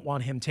 You don't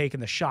want him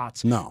taking the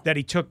shots that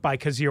he took by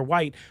Kazir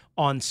White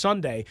on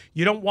Sunday.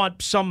 You don't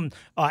want some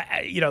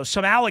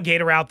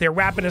alligator out there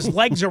wrapping his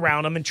legs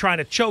around him and trying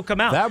to choke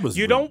him out. That was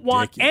you don't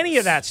want any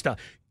of that stuff.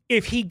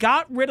 If he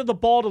got rid of the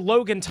ball to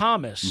Logan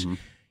Thomas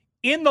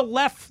in the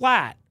left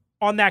flat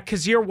on that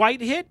Kazir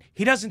White hit,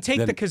 he doesn't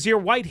take the Kazir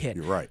White hit.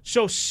 You're right.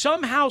 So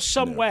somehow,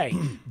 some way,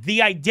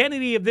 the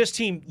identity of this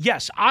team,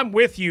 yes, I'm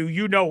with you.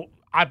 You know,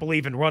 I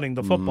believe in running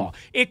the football.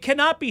 It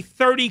cannot be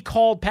 30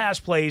 called pass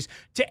plays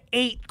to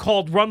 8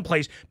 called run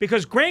plays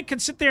because Grant can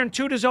sit there and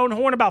toot his own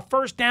horn about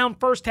first down,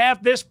 first half,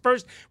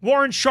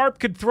 Warren Sharp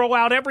could throw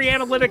out every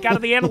analytic out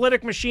of the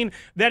analytic machine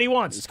that he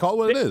wants. It's called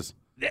what it is.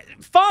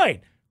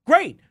 Fine.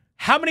 Great.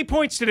 How many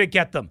points did it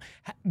get them?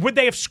 Would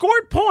they have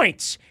scored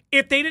points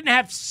if they didn't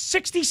have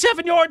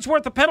 67 yards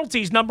worth of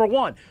penalties, number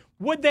one?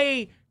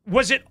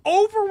 Was it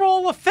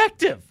overall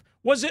effective?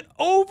 Was it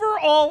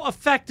overall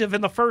effective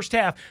in the first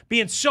half,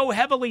 being so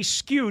heavily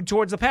skewed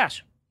towards the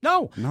pass?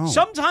 No.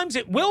 Sometimes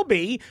it will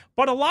be,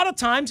 but a lot of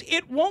times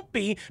it won't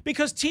be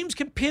because teams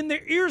can pin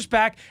their ears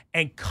back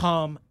and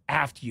come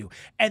after you.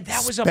 And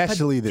that was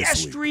especially a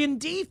pedestrian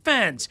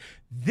defense.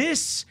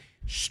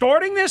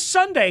 Starting this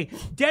Sunday,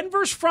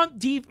 Denver's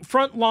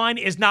front line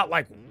is not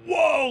like,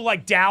 whoa,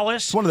 like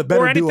Dallas. It's one of the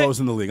better duos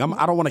in the league.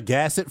 I don't want to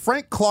gas it.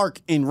 Frank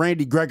Clark and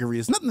Randy Gregory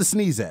is nothing to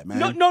sneeze at, man.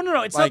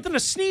 No. It's nothing to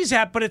sneeze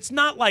at, but it's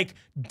not like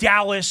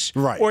Dallas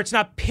or it's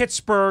not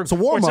Pittsburgh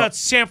or it's not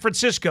San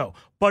Francisco.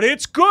 But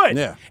it's good.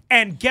 Yeah.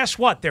 And guess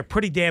what? They're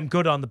pretty damn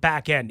good on the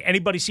back end.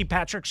 Anybody see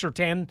Patrick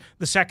Surtain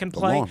the second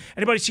play?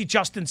 Anybody see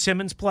Justin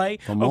Simmons play?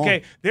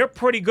 They're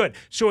pretty good.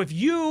 So if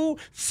you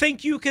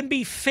think you can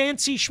be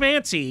fancy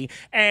schmancy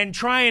and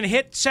try and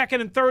hit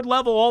second and third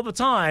level all the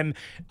time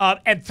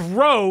and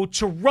throw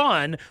to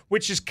run,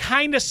 which is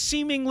kind of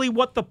seemingly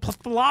what the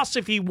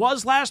philosophy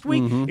was last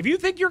week, if you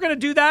think you're going to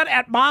do that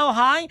at Mile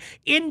High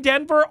in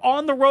Denver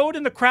on the road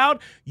in the crowd,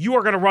 you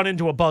are going to run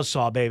into a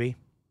buzzsaw, baby.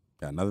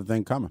 Got another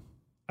thing coming.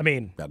 I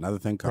mean, got another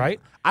thing coming. Right?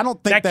 I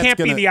don't think that can't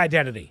be the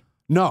identity.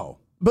 No,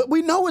 but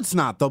we know it's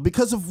not though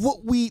because of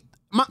what we.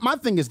 My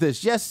thing is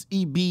this: yes,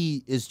 EB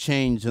is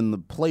changed and the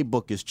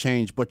playbook is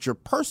changed, but your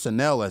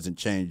personnel hasn't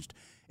changed.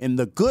 And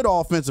the good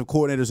offensive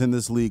coordinators in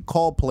this league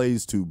call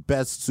plays to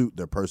best suit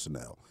their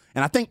personnel.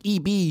 And I think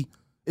EB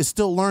is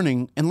still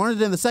learning and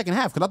learned it in the second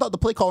half because I thought the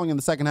play calling in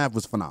the second half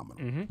was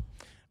phenomenal.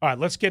 All right,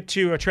 let's get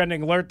to a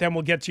trending alert. Then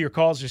we'll get to your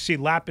calls. You see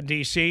Lap in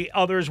D.C.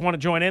 Others want to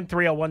join in,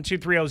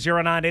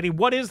 301-230-0980.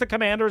 What is the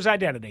Commander's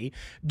identity?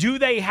 Do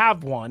they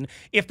have one?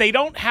 If they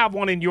don't have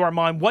one in your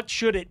mind, what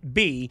should it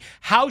be?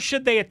 How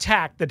should they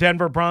attack the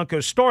Denver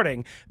Broncos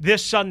starting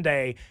this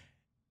Sunday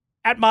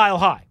at Mile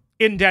High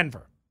in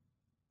Denver?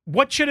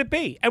 What should it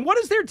be? And what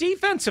is their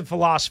defensive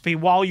philosophy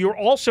while you're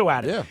also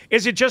at it? Yeah.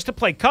 Is it just to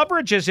play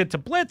coverage? Is it to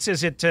blitz?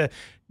 Is it to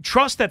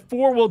trust that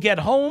 4 will get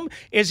home?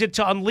 Is it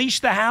to unleash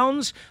the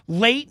hounds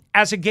late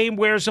as a game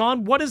wears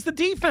on? What is the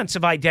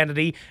defensive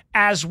identity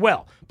as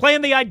well?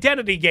 Playing the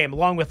identity game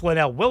along with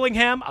Lynnell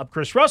Willingham. I'm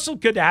Chris Russell.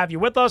 Good to have you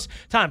with us.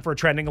 Time for a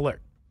trending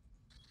alert.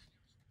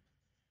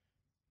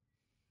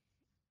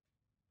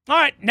 All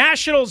right,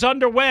 Nationals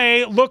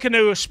underway, looking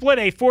to split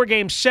a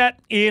 4-game set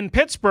in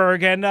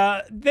Pittsburgh, and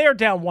they're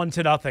down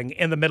 1-0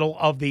 in the middle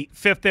of the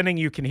 5th inning.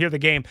 You can hear the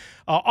game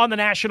on the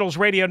Nationals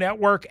radio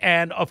network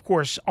and, of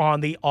course, on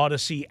the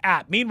Odyssey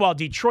app. Meanwhile,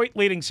 Detroit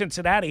leading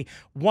Cincinnati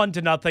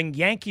 1-0.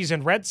 Yankees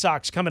and Red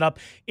Sox coming up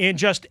in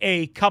just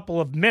a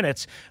couple of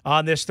minutes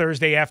on this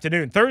Thursday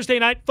afternoon. Thursday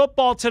night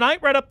football tonight,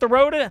 right up the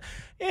road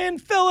in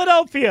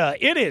Philadelphia.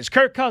 It is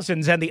Kirk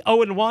Cousins and the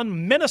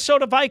 0-1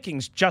 Minnesota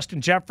Vikings.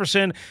 Justin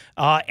Jefferson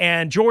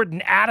and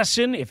Jordan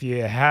Addison. If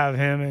you have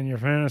him in your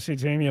fantasy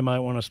team, you might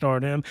want to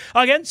start him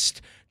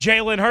against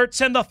Jalen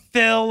Hurts and the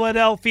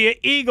Philadelphia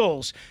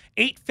Eagles.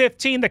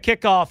 8:15 the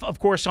kickoff, of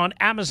course, on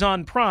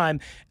Amazon Prime,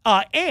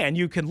 and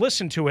you can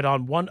listen to it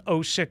on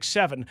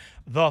 106.7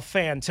 The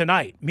Fan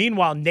tonight.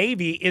 Meanwhile,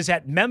 Navy is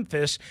at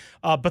Memphis.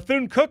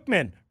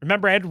 Bethune-Cookman,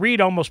 remember Ed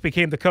Reed almost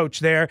became the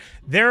coach there.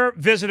 They're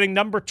visiting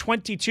number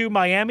 22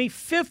 Miami,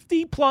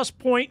 50-plus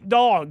point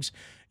dogs.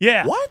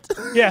 Yeah. What?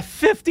 Yeah,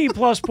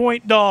 50-plus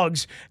point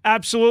dogs.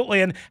 Absolutely.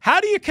 And how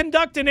do you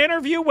conduct an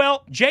interview?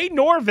 Well, Jay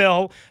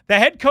Norville, the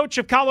head coach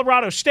of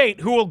Colorado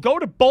State, who will go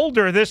to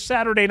Boulder this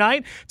Saturday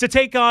night to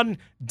take on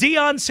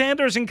Deion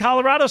Sanders in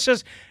Colorado,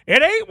 says,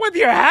 "It ain't with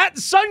your hat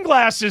and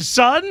sunglasses,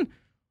 son."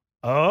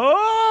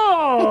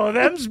 Oh,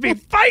 them's be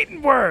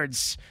fighting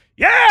words.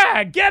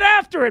 Yeah, get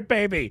after it,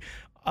 baby.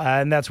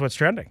 And that's what's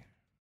trending.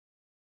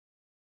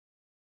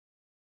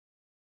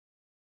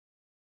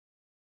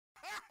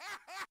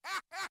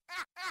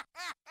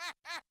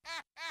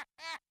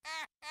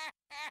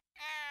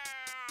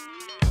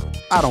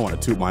 I don't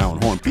want to toot my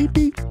own horn. Beep,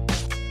 beep.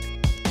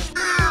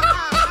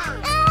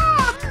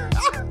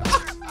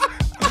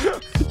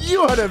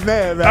 You are the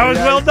man. That was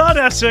well done,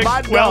 Essex.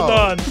 Well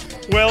done.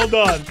 Well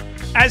done.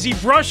 As he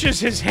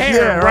brushes his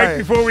hair right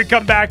before we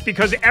come back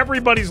because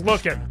everybody's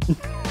looking.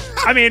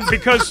 I mean,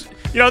 because,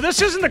 you know, this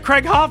isn't the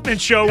Craig Hoffman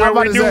show where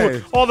we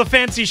do all the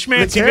fancy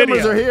schmancy video. The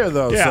cameras video. are here,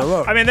 though, yeah. so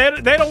look. I mean,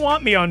 they don't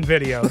want me on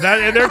video.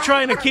 They're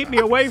trying to keep me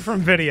away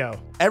from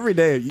video. Every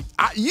day,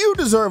 you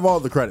deserve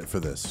all the credit for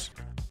this.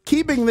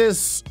 Keeping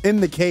this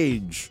in the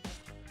cage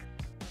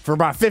for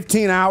about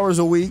 15 hours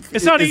a week.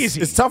 It's not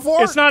easy. It's tough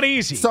work. It's not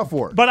easy. It's tough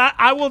work. But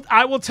I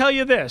will tell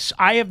you this.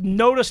 I have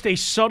noticed a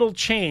subtle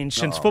change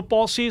since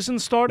football season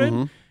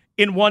started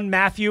in one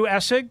Matthew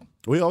Essig.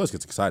 Well, he always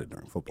gets excited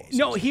during football season.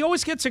 No, he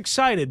always gets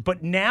excited,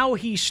 but now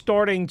he's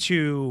starting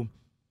to,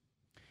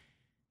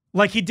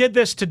 like he did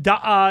this to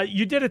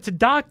you did it to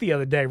Doc the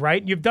other day,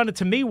 right? You've done it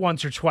to me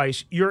once or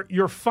twice.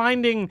 You're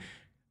finding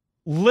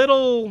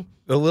little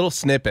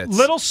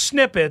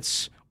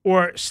snippets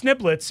or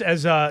sniblets,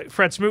 as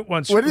Fred Smoot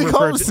once referred to. What do you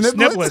call them?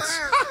 Sniblets?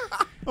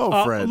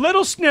 Oh, Fred.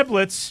 Little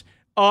sniblets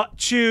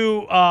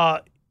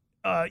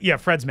yeah,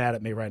 Fred's mad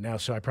at me right now,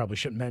 so I probably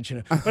shouldn't mention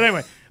it. But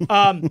anyway,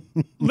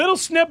 little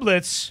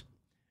sniblets.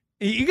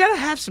 You gotta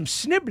have some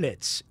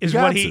sniblets, is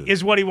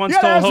what he once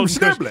told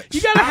host.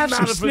 You gotta have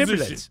some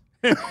sniblets.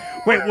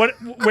 Wait,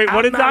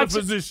 what did Doc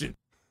say?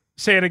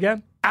 Say it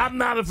again. I'm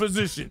not a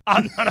physician.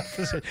 I'm not a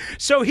physician.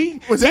 So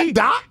was that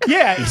Doc?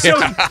 Yeah.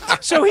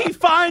 So he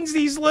finds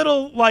these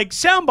little like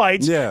sound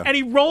bites, and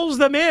he rolls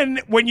them in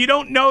when you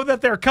don't know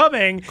that they're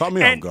coming. Caught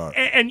me off guard.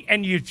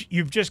 And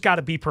you've just got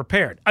to be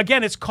prepared.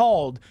 Again, it's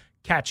called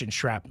catching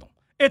shrapnel.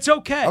 It's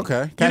okay.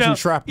 Okay, catching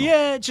shrapnel.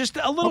 Yeah, just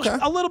a little bit of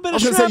shrapnel. I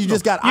was gonna say you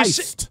just got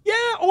iced.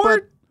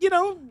 Or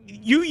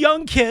you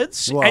young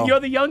kids, and you're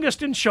the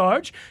youngest in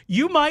charge,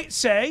 you might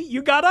say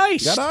you got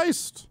iced. Got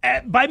iced.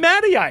 By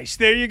Matty Ice.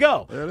 There you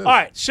go. There it is. All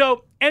right,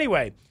 so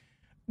anyway,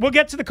 we'll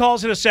get to the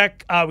calls in a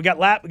sec. We got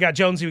Lap, we got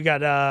Jonesy, we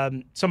got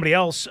somebody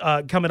else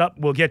coming up.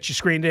 We'll get you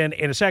screened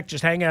in a sec.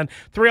 Just hang on.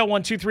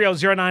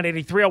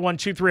 301-230-0980,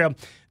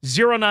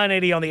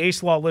 301-230-0980 on the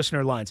Ace Law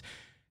listener lines.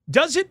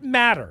 Does it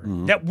matter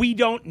that we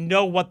don't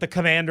know what the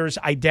Commander's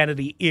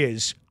identity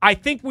is? I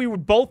think we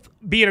would both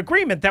be in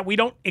agreement that we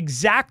don't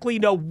exactly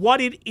know what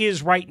it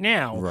is right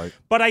now. Right.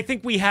 But I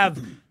think we have,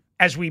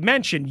 as we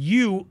mentioned,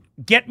 you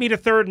get me to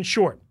third and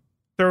short.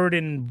 3rd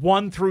and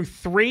 1 through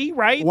 3,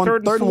 right?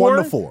 Third and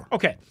 1 to 4.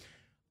 Okay.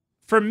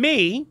 For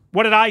me,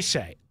 what did I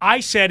say?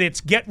 I said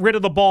it's get rid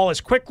of the ball as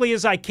quickly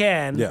as I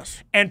can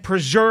and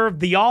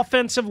preserve the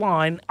offensive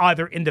line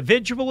either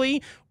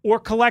individually or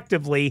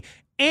collectively,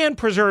 and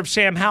preserve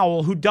Sam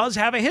Howell, who does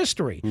have a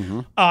history.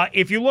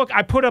 If you look,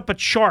 I put up a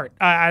chart.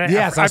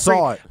 I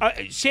saw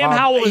it. Sam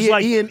Howell is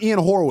like Ian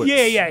Horowitz.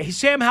 Yeah.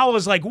 Sam Howell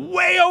is like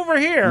way over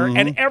here,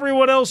 and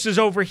everyone else is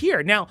over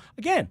here. Now,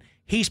 again,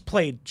 he's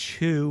played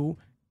 2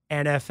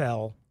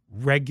 NFL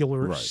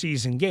regular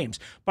season games.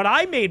 But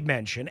I made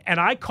mention, and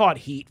I caught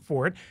heat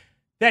for it,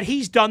 that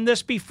he's done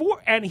this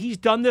before, and he's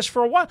done this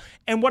for a while.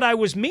 And what I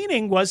was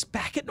meaning was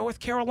back at North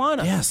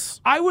Carolina. Yes.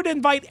 I would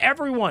invite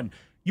everyone.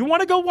 You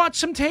want to go watch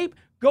some tape?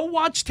 Go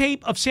watch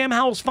tape of Sam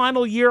Howell's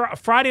final year, a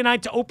Friday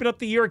night to open up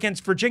the year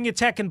against Virginia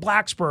Tech and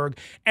Blacksburg,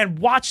 and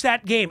watch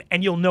that game,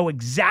 and you'll know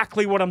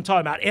exactly what I'm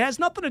talking about. It has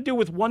nothing to do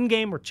with 1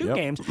 game or 2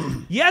 games.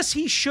 Yes,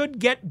 he should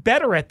get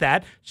better at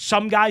that.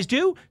 Some guys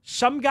do,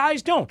 some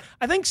guys don't.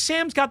 I think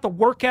Sam's got the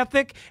work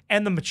ethic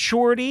and the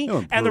maturity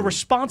and the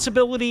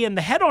responsibility and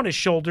the head on his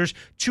shoulders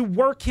to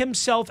work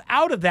himself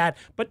out of that.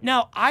 But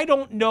now, I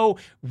don't know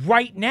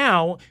right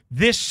now,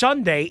 this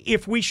Sunday,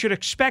 if we should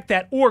expect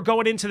that or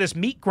going into this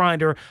meat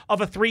grinder of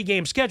a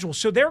 3-game schedule.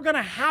 So they're going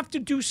to have to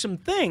do some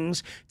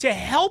things to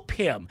help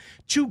him,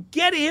 to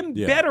get him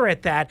better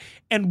at that.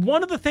 And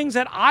one of the things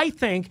that I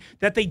think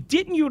that they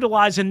didn't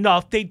utilize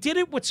enough, they did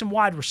it with some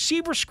wide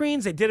receiver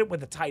screens, they did it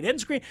with a tight end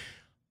screen,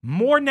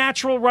 more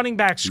natural running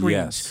back screens.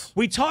 Yes.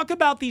 We talk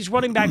about these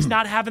running backs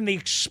not having the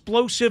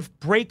explosive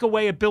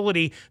breakaway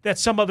ability that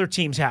some other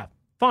teams have.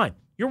 Fine.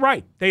 You're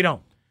right. They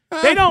don't.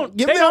 They don't.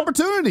 Give them the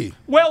opportunity.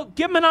 Well,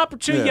 give them an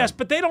opportunity, yes,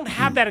 but they don't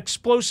have that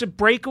explosive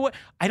breakaway.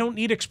 I don't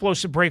need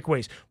explosive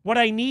breakaways. What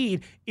I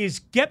need is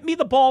get me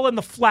the ball in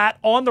the flat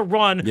on the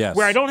run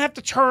where I don't have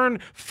to turn,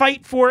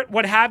 fight for it,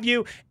 what have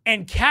you,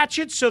 and catch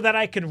it so that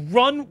I can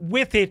run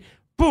with it,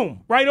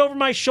 boom, right over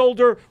my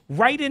shoulder,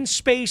 right in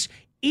space.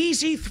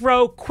 Easy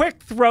throw,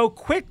 quick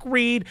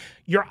read.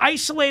 You're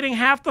isolating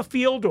half the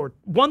field or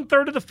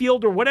 1/3 of the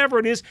field or whatever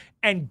it is,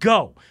 and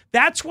go.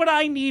 That's what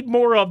I need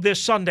more of this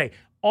Sunday.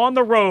 On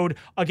the road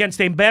against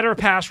a better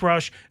pass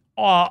rush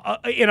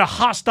in a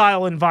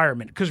hostile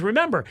environment. Because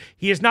remember,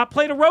 he has not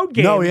played a road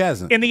game he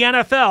hasn't. In the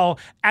NFL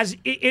as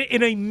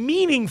in a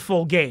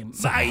meaningful game.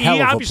 He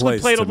obviously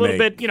played a little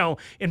bit,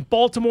 in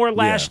Baltimore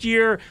last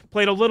year,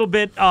 played a little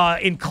bit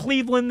in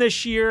Cleveland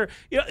this year.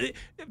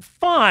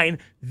 Fine.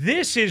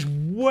 This is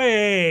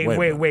way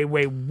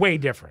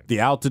different. The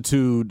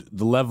altitude,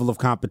 the level of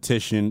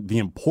competition, the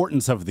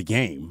importance of the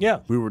game. Yeah.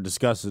 We were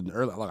discussing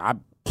earlier. Look,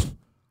 I'm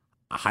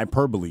a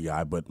hyperbole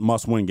guy, but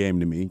must-win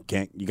game to me.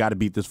 You got to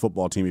beat this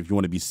football team if you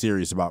want to be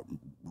serious about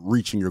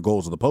reaching your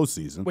goals of the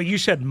postseason. Well, you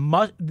said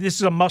this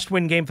is a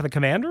must-win game for the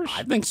Commanders?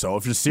 I think so.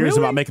 If you're serious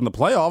about making the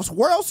playoffs,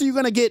 where else are you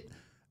going to get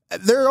 –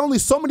 there are only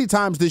so many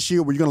times this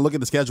year where you're going to look at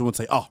the schedule and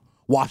say, oh,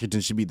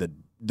 Washington should be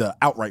the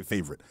outright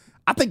favorite.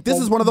 I think this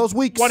is one of those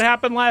weeks. What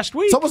happened last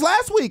week? So it was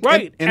last week.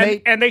 Right,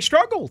 and they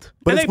struggled.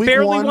 But and they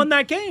barely won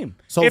that game.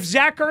 So if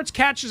Zach Ertz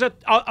catches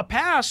a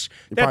pass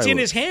that's in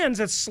his hands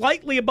that's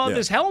slightly above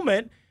his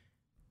helmet –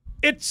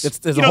 It's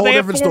a whole they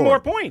different have 4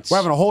 more points. We're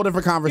having a whole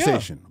different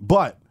conversation. Yeah.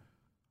 But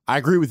I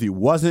agree with you.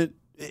 Wasn't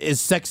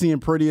as sexy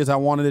and pretty as I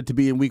wanted it to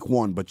be in week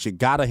 1, but you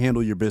got to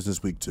handle your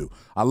business week 2.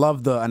 I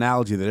love the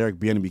analogy that Eric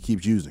Bieniemy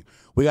keeps using.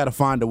 We got to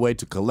find a way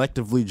to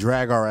collectively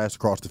drag our ass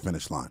across the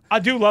finish line. I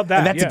do love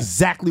that. And that's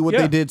exactly what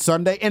they did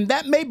Sunday. And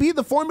that may be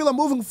the formula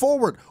moving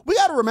forward. We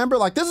got to remember,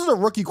 this is a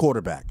rookie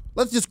quarterback.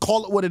 Let's just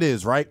call it what it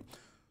is, right?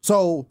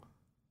 So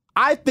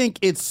I think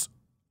it's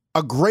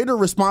a greater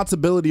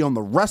responsibility on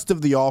the rest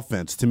of the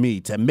offense, to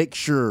me, to make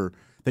sure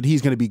that he's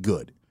going to be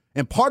good.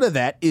 And part of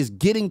that is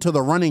getting to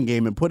the running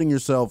game and putting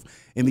yourself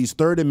in these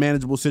third and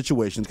manageable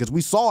situations, because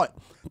we saw it.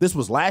 This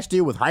was last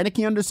year with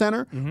Heineke under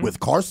center, with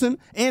Carson,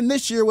 and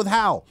this year with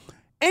Howell.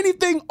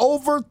 Anything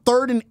over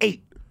 3rd and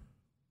 8,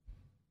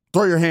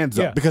 throw your hands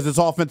up, because it's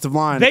offensive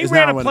line. They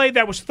ran a play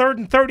that was 3rd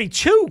and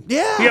 32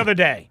 the other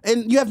day.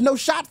 And you have no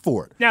shot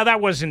for it. Now,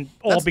 that wasn't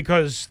all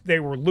because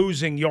they were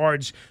losing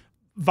yards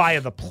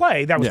via the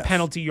play. That was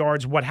penalty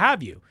yards, what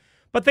have you.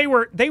 But they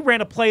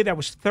ran a play that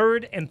was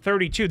 3rd and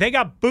 32. They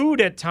got booed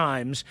at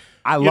times.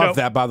 I love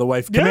that, by the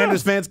way.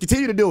 Commanders fans,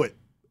 continue to do it,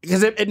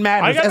 because it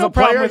matters. As a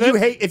player,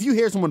 if you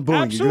hear someone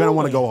booing you, you're going to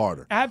want to go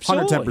harder.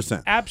 Absolutely.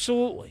 110%.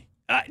 Absolutely.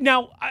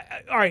 Now,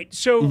 all right,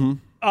 so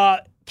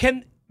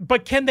can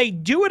they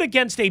do it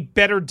against a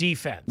better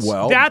defense?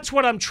 Well, that's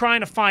what I'm trying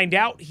to find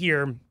out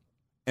here.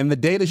 And the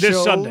data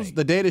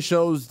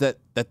shows that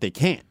they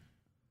can't.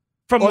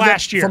 From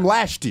last year. From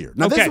last year.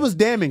 Now, this was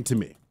damning to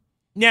me.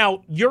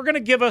 Now, you're going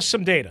to give us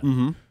some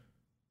data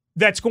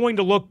that's going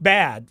to look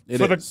bad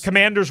for the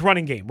Commanders'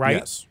 running game, right?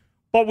 Yes.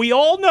 But we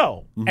all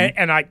know,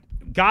 and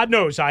God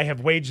knows I have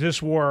waged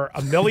this war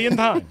a million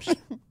times,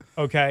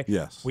 okay?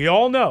 Yes. We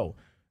all know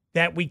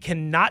that we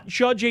cannot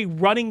judge a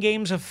running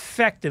game's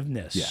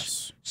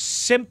effectiveness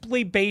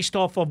simply based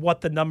off of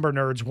what the number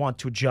nerds want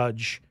to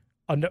judge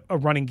a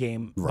running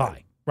game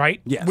by.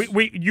 Right? Yes.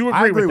 You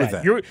agree with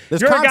that.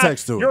 There's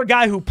context to it. You're a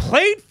guy who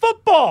played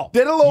football.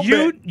 Did a little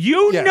bit.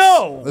 You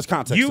know. There's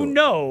context to it. You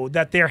know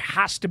that there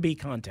has to be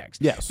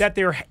context. Yes. That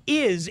there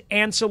is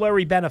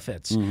ancillary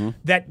benefits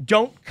that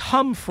don't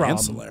come from.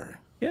 Ancillary.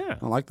 Yeah.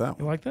 I like that one.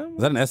 You like that one?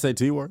 Is that an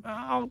SAT word?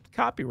 I'll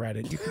copyright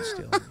it. You can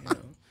steal it.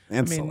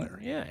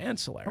 Ancillary.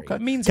 Ancillary. Okay.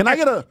 It means can I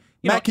get a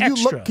Matt? Can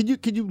extra.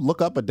 you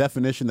look up a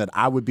definition that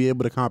I would be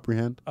able to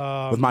comprehend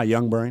with my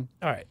young brain?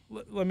 All right.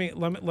 Let me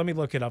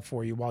look it up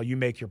for you while you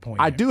make your point.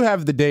 I do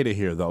have the data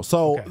here though.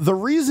 So the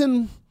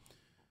reason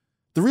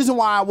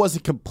why I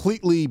wasn't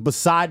completely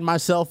beside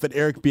myself at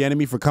Eric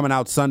Bieniemy for coming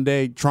out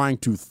Sunday trying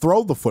to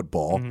throw the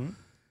football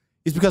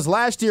is because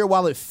last year,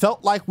 while it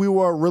felt like we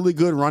were a really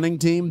good running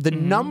team, the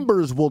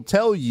numbers will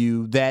tell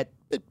you that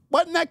it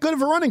wasn't that good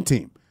of a running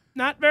team.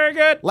 Not very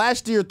good.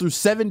 Last year, through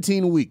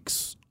 17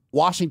 weeks,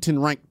 Washington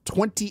ranked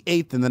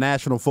 28th in the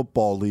National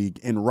Football League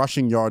in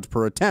rushing yards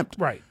per attempt.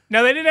 Right.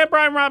 Now, they didn't have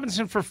Brian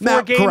Robinson for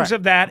four games correct.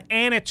 of that,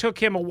 and it took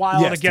him a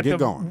while to get the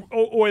going.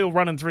 Oil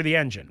running through the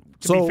engine,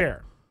 to be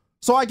fair.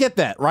 So I get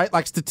that, right?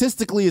 Like,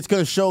 statistically, it's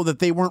going to show that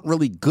they weren't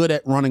really good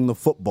at running the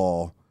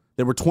football.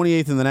 They were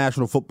 28th in the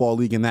National Football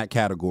League in that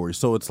category.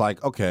 So it's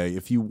like, okay,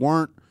 if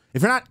you're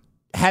not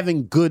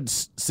having good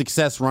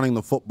success running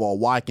the football,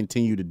 why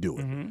continue to do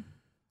it?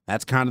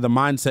 That's kind of the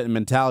mindset and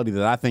mentality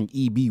that I think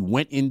EB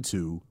went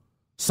into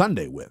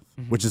Sunday with,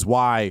 which is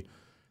why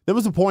there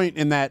was a point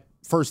in that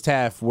first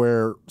half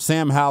where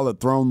Sam Howell had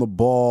thrown the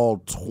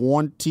ball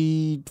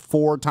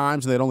 24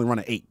 times and they'd only run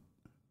it 8.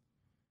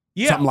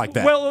 Yeah, something like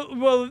that.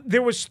 Well,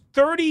 there was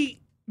 30,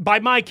 by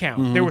my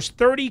count, there was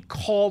 30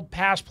 called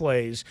pass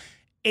plays,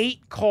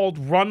 8 called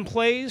run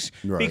plays,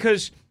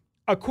 because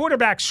a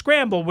quarterback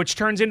scramble, which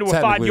turns into a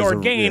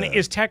 5-yard gain,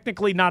 is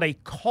technically not a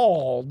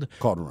called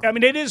run. I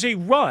mean, it is a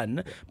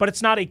run, but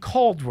it's not a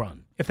called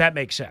run, if that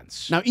makes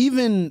sense. Now,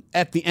 even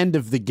at the end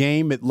of the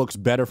game, it looks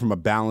better from a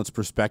balance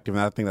perspective,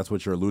 and I think that's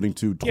what you're alluding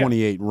to.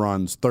 28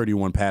 runs,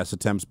 31 pass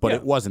attempts, but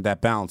it wasn't that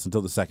balanced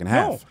until the second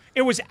half. No,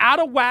 it was out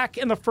of whack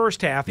in the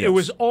first half. Yes. It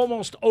was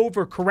almost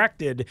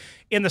overcorrected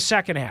in the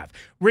second half.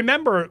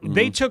 Remember,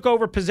 they took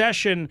over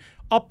possession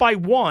up by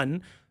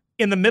 1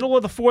 in the middle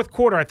of the fourth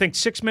quarter, I think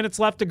 6 minutes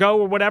left to go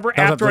or whatever,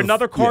 after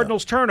another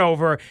Cardinals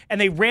turnover, and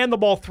they ran the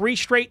ball 3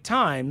 straight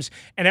times,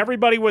 and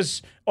everybody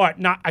was, or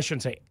not, I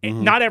shouldn't say,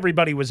 not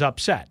everybody was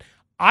upset.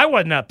 I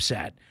wasn't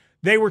upset.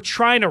 They were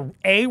trying to,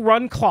 A,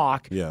 run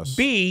clock,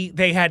 B,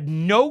 they had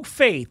no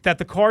faith that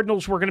the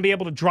Cardinals were going to be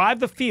able to drive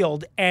the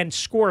field and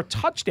score a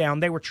touchdown.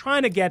 They were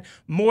trying to get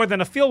more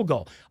than a field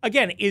goal.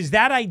 Again, is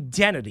that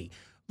identity?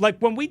 Like,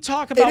 when we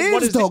talk about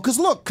what is though, because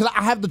look, because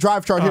I have the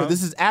drive chart here.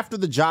 This is after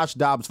the Josh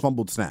Dobbs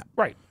fumbled snap.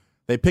 Right.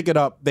 They pick it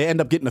up. They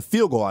end up getting a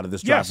field goal out of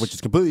this drive, which is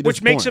completely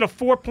disappointing. Which makes it a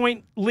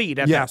 4-point lead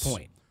at that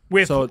point.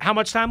 With how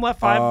much time left?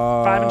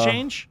 5 and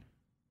change?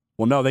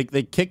 Well, no,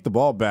 they kicked the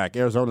ball back.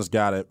 Arizona's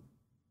got it.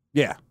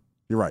 Yeah,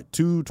 you're right.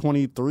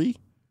 2:23.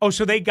 Oh,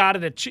 so they got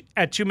it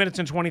at 2 minutes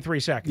and 23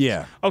 seconds.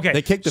 Yeah. Okay.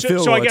 They kicked the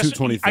field goal at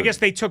 2:23. I guess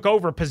they took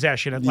over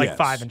possession at like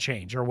 5 and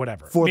change or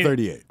whatever.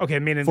 4:38. Okay,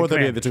 meaning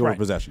 4:38 they took over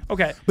possession.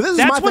 Okay. But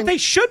that's what they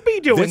should be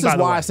doing, This is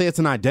why I say it's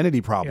an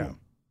identity problem. Yeah.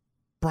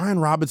 Brian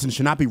Robinson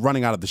should not be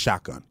running out of the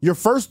shotgun. Your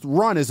first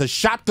run is a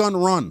shotgun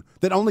run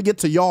that only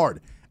gets a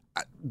yard.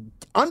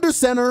 Under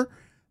center,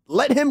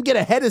 let him get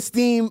a head of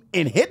steam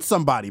and hit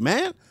somebody,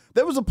 man.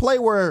 There was a play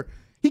where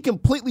he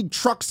completely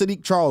trucked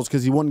Sadiq Charles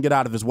because he wouldn't get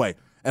out of his way.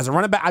 As a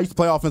running back, I used to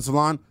play offensive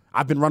line.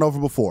 I've been run over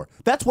before.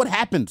 That's what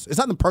happens. It's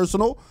nothing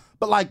personal,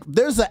 but like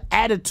there's an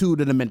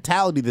attitude and a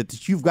mentality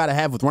that you've got to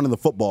have with running the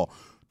football.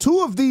 2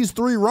 of these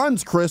 3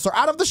 runs, Chris, are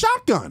out of the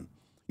shotgun.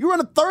 You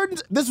run a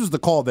third. This was the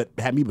call that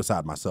had me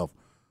beside myself.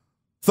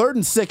 3rd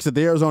and 6 at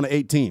the Arizona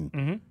 18,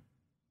 and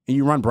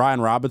you run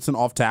Brian Robinson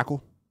off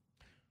tackle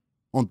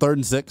on 3rd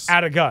and 6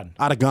 out of gun.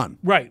 Out of gun.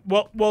 Right.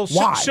 Well.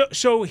 Why?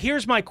 So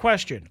here's my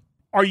question: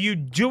 are you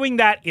doing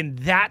that in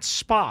that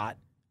spot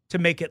to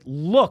make it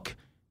look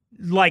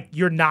like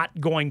you're not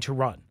going to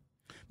run?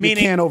 Meaning,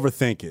 you can't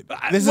overthink it.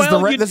 This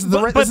is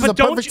the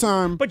perfect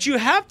time. But you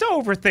have to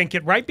overthink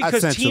it, right?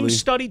 Because teams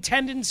study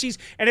tendencies,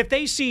 and if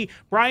they see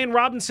Brian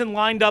Robinson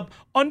lined up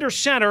under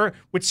center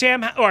with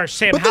Sam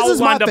Howell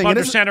lined up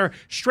under center,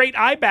 straight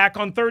eye back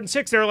on 3rd and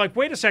 6, they're like,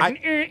 wait a second,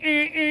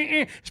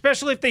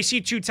 especially if they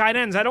see 2 tight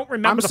ends. I don't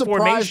remember the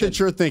formation. I'm surprised that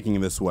you're thinking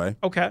this way.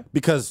 Okay.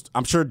 Because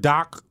I'm sure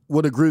Doc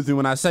would agree with me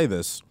when I say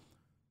this.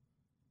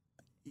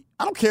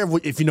 I don't care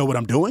if you know what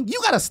I'm doing. You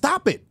got to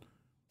stop it.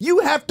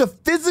 You have to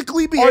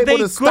physically be able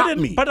to stop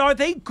me. But are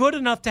they good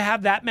enough to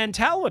have that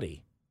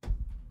mentality?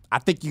 I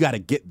think you got to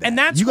get that. And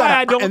that's why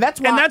I don't. And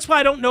that's why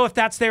I don't know if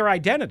that's their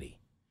identity.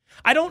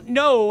 I don't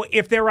know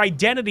if their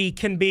identity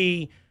can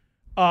be,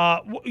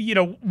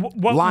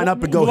 line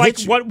up and go like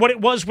hit you. what it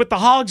was with the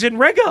Hogs and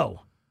Rego.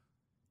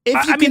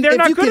 If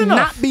you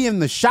cannot be in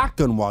the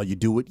shotgun while you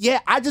do it,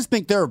 I just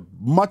think they're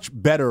much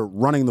better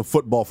running the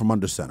football from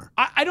under center.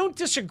 I don't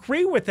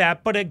disagree with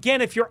that, but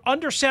again, if you're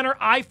under center,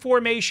 I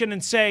formation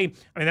and say,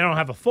 I mean, they don't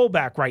have a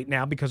fullback right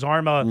now because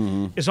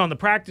Arma is on the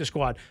practice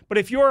squad, but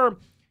if you're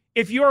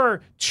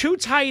 2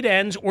 tight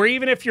ends, or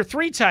even if you're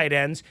 3 tight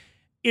ends,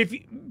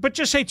 but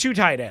just say 2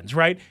 tight ends,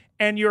 right?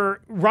 And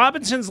your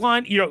Robinson's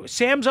line,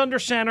 Sam's under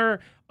center,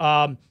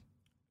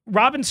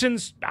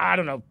 Robinson's,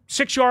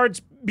 6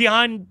 yards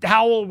behind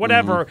Howell,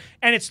 whatever,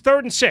 and it's 3rd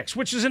and 6,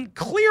 which is a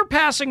clear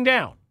passing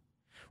down.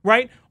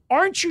 right?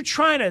 Aren't you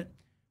trying to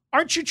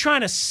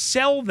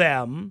sell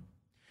them?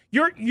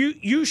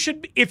 You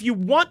should, if you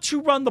want to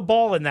run the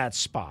ball in that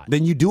spot,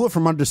 then you do it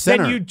from under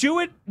center.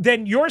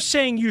 Then you're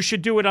saying you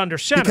should do it under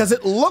center because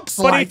it looks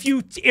but like.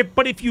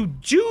 But if you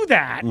do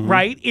that,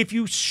 right? If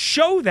you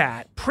show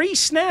that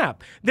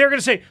pre-snap, they're going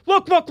to say,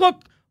 look,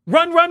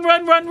 run,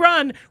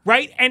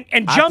 right,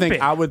 and jump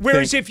it.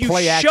 Whereas if you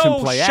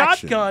show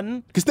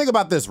shotgun, because think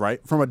about this,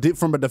 right? From a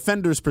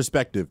defender's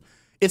perspective,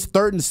 it's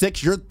 3rd and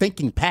 6. You're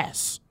thinking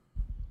pass.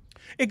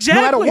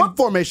 Exactly. No matter what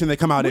formation they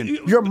come out in,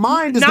 your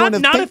mind is going to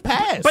think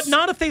pass. But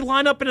not if they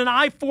line up in an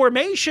I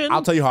formation.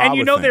 I'll tell you how and I you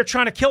would know think. They're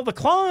trying to kill the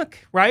clock,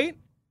 right?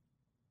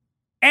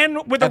 And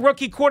with a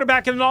rookie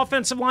quarterback and an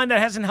offensive line that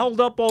hasn't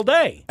held up all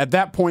day. At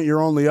that point,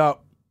 you're only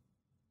up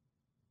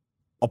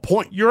a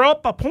point. You're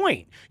up a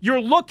point. You're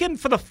looking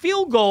for the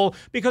field goal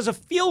because a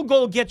field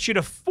goal gets you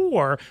to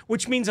 4,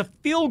 which means a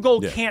field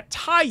goal can't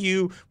tie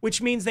you,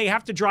 which means they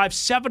have to drive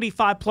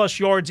 75-plus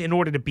yards in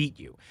order to beat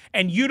you.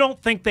 And you don't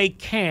think they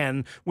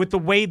can with the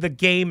way the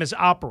game is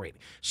operating.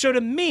 So to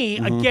me,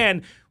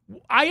 again,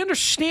 I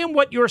understand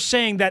what you're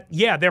saying that,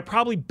 yeah, they're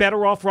probably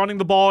better off running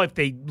the ball if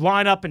they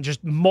line up and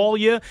just maul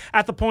you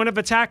at the point of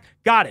attack.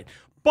 Got it.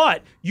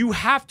 But you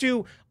have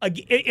to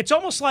it's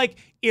almost like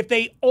if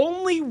they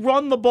only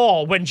run the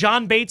ball when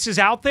John Bates is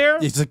out there.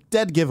 It's a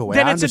dead giveaway.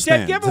 Then it's a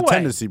dead giveaway. It's a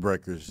tendency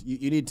breakers.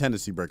 You need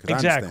tendency breakers.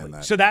 Exactly. I understand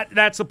that. So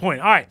that's the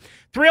point. All right.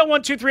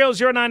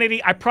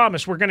 301-230-0980. I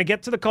promise we're going to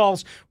get to the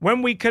calls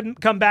when we can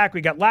come back.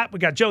 We got Lap, we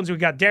got Jones, we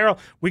got Daryl,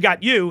 we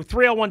got you.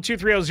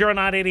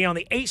 301-230-0980 on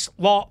the Ace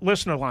Law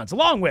listener lines,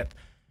 along with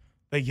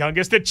the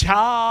youngest in charge,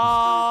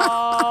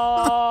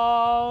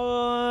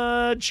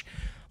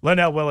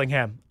 Lynnell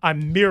Willingham.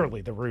 I'm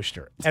merely the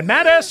rooster. And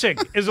Matt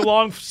Essig is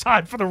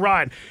alongside for the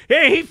ride.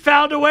 He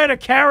found a way to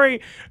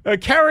carry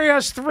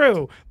us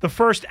through the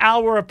first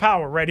hour of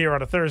power right here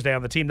on a Thursday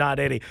on the Team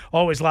 980.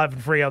 Always live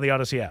and free on the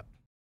Odyssey app.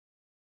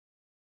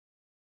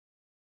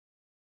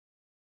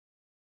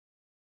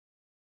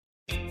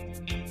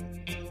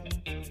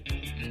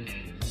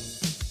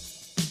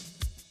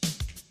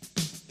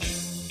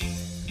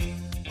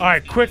 All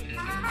right, quick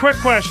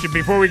question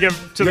before we get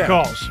to the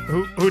calls.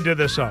 Who did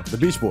this song? The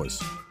Beach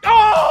Boys.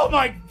 Oh,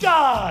 my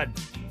God.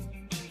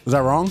 Was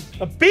that wrong?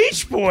 The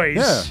Beach Boys?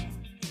 Yeah.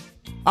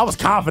 I was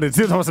confident.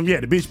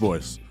 The Beach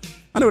Boys.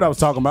 I knew what I was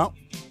talking about.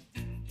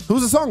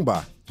 Who's the song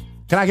by?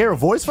 Can I hear a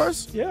voice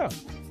first? Yeah.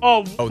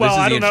 Oh, well, this is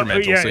I the don't know.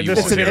 instrumental. Yeah, so you this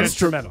won't is an hear it.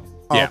 instrumental.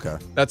 Oh, Yeah, okay.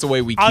 that's the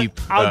way we keep.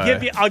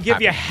 I'll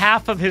give you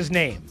half of his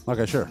name.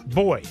 Okay, sure.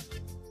 Boy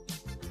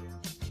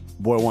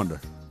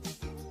Wonder.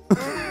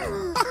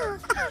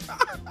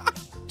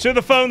 To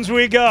the phones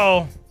we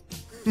go.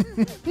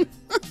 It's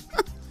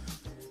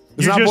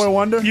not Boy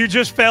Wonder? You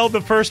just failed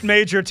the first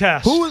major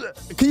test.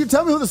 Can you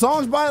tell me who the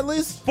song's by at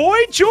least? Boy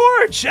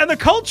George and the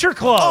Culture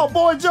Club. Oh,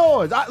 Boy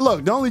George.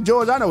 Look, the only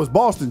George I know is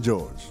Boston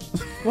George.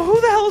 Well, who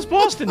the hell is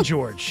Boston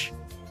George?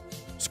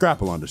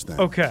 Scrap will understand.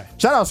 Okay.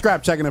 Shout out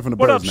Scrap checking in from the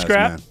What Bird's up, Nest,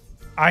 Scrap? man.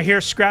 I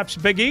hear Scrap's a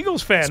big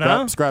Eagles fan,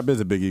 huh? Scrap is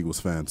a big Eagles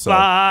fan. So.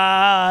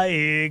 Fly,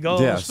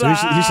 Eagles, yeah, so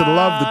he should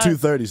love the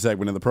 2:30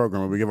 segment of the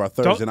program where we give our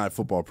Thursday night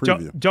football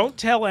preview. Don't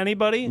tell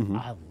anybody.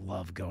 I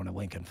love going to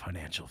Lincoln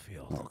Financial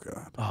Field. Oh,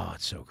 God. Oh,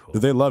 it's so cool. Do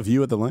they love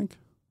you at the Link?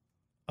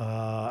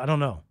 I don't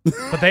know.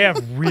 But they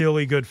have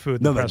really good food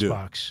in the press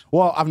box.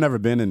 Well, I've never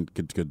been and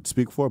could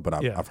speak for it, but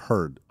I've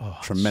heard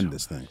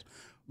tremendous things.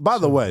 By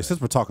the way,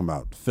 since we're talking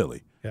about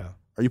Philly,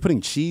 are you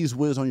putting cheese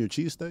whiz on your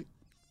cheesesteak?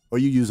 Or are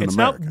you using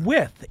American? It's not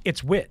with,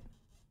 it's wit.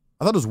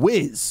 I thought it was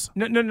whiz.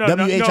 No,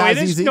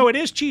 W-H-I-Z-Z? it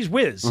is cheese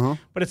whiz,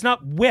 but it's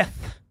not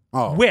with.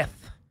 Oh.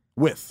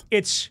 With.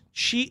 It's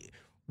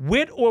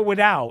with or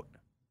without.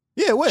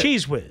 Yeah, with.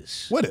 Cheese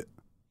whiz. With it.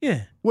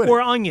 Yeah. With or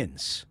it.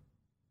 onions.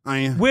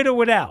 Onion. With or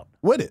without.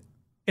 With it.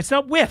 It's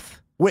not with.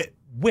 With.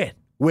 With.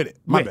 With it.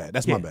 My bad.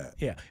 That's my bad.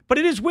 Yeah. But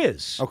it is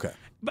whiz. Okay.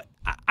 But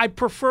I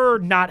prefer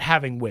not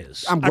having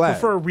whiz. I'm glad. I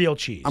prefer real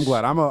cheese. I'm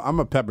glad. I'm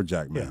a pepper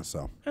jack man,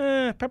 so.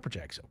 Pepper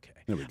jack's okay.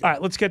 All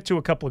right, let's get to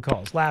a couple of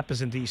calls. Lap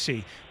is in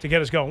D.C. to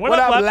get us going. What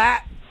up,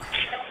 Lap?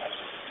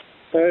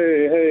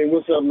 Hey,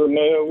 what's up,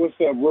 Lynnell? What's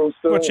up,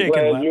 Rooster? What's shaking,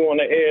 Glad Lap? you on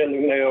the air,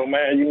 Lynnell,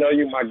 man. You know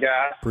you my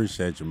guy.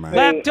 Appreciate you,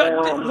 man.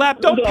 Lap,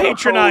 don't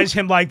patronize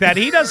him like that.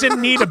 He doesn't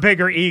need a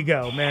bigger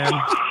ego, man.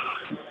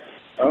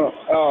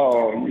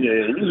 Oh,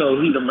 yeah. You know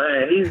he's the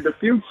man. He's the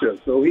future.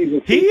 So he's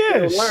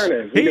still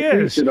learning. He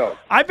is. Future, though.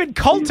 I've been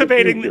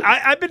cultivating.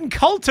 I've been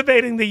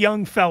cultivating the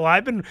young fella.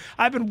 I've been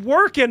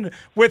working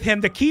with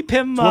him to keep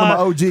him. It's one of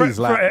my OGs,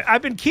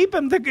 I've been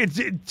keeping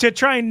to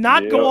try and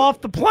not go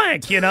off the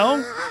plank. You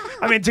know,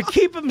 I mean to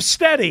keep him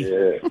steady,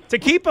 to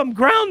keep him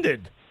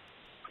grounded.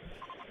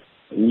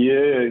 Yeah,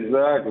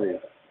 exactly.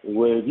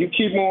 Well, you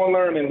keep on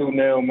learning,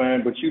 Lynnell,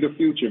 man, but you the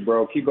future,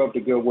 bro. Keep up the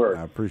good work.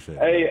 I appreciate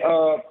it. Hey,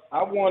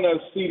 I want to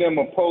see them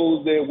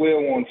oppose their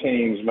will on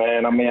teams,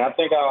 man. I mean, I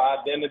think our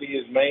identity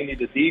is mainly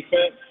the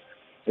defense.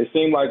 It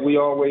seemed like we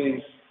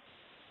always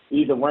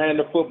either ran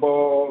the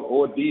football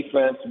or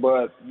defense,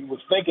 but you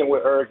was thinking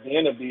with Eric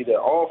Bieniemy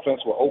that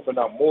offense will open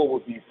up more,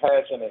 would be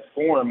passing and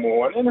scoring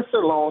more. And then it's a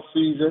long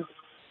season.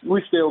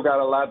 we still got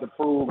a lot to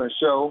prove and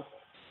show.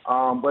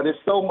 But it's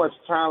so much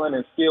talent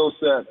and skill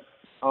set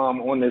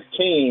on this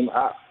team.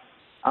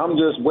 I'm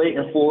just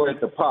waiting for it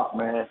to pop,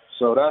 man.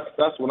 So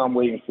that's what I'm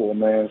waiting for,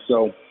 man.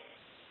 So,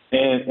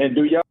 and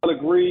do y'all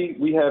agree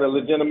we had a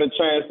legitimate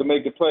chance to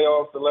make the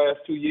playoffs the last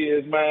 2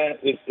 years, man?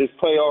 It's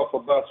playoff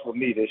or bust for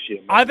me this year,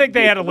 man. I think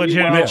they had a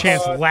legitimate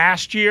chance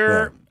last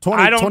year. Yeah.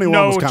 I don't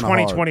know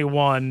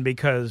 2021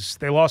 because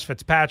they lost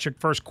Fitzpatrick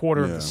first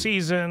quarter of the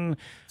season.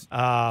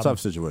 Tough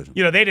situation.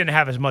 You know, they didn't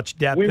have as much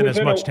depth and as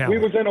much talent.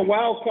 We was in a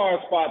wild card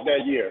spot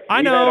that year.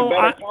 I know. We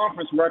had a better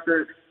conference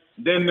record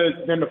than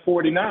the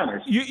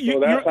 49ers. So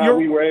that's how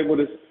we were able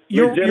to.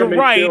 You're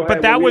right,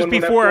 but that was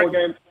before.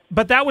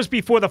 But that was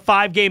before the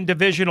 5-game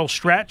divisional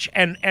stretch,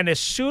 and as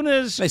soon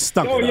as they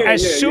stunk,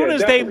 as soon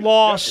as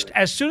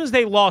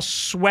they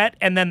lost Sweat,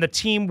 and then the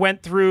team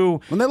went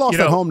through when they lost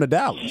at home to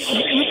Dallas,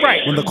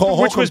 right? When the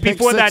Cole which was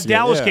before that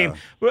Dallas game.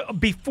 Yeah.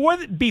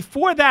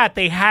 Before that,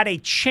 they had a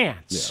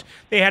chance. Yeah.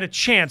 They had a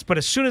chance, but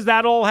as soon as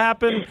that all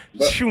happened,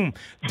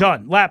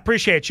 done. Lap,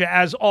 appreciate you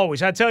as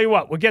always. I tell you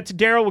what, we'll get to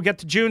Daryl, we'll get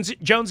to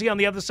Jonesy on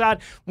the other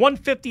side.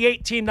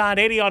 158 Team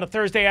 980 on a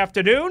Thursday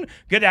afternoon.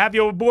 Good to have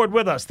you aboard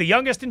with us. The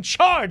youngest in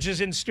charge is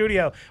in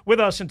studio with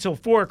us until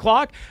 4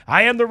 o'clock.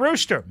 I am the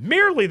Rooster,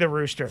 merely the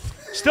Rooster,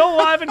 still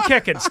alive and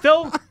kicking,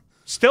 still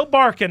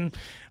barking.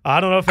 I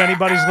don't know if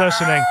anybody's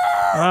listening.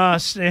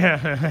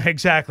 Yeah,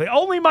 exactly.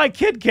 Only my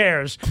kid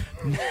cares.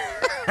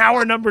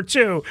 Hour number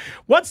 2.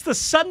 What's the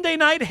Sunday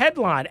night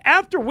headline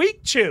after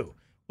week 2?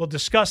 We'll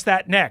discuss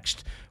that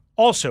next.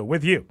 Also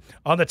with you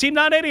on the Team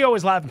 980,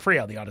 always live and free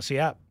on the Odyssey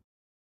app.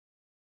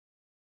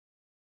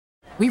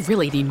 We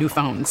really need new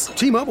phones.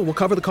 T-Mobile will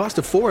cover the cost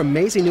of 4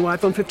 amazing new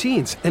iPhone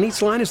 15s, and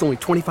each line is only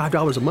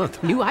 $25 a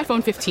month. New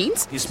iPhone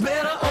 15s? It's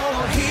better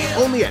over here.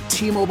 Only at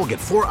T-Mobile, get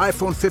 4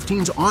 iPhone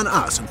 15s on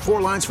us and 4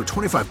 lines for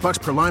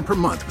 $25 per line per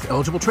month with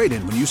eligible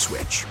trade-in when you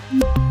switch.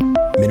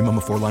 Minimum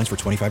of 4 lines for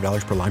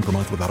 $25 per line per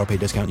month with autopay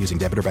discount using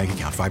debit or bank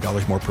account.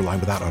 $5 more per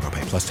line without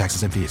autopay, plus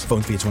taxes and fees.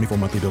 Phone fee at 24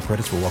 monthly bill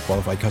credits for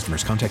well-qualified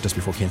customers. Contact us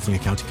before canceling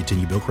account to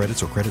continue bill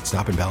credits or credit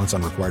stop and balance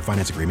on required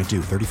finance agreement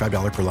due.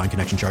 $35 per line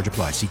connection charge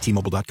applies. See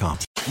T-Mobile.com.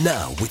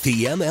 Now, with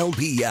the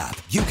MLB app,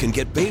 you can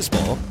get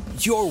baseball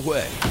your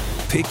way.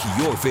 Pick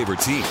your favorite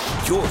team,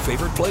 your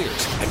favorite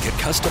players, and get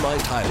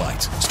customized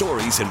highlights,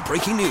 stories, and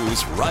breaking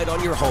news right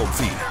on your home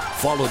feed.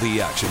 Follow the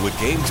action with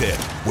Game Day,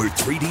 where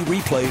 3D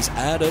replays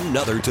add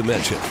another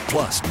dimension.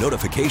 Plus,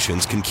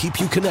 notifications can keep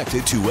you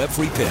connected to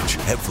every pitch,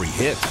 every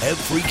hit,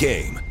 every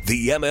game.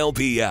 The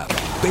MLB app.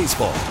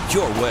 Baseball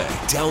your way.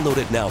 Download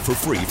it now for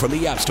free from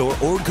the App Store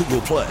or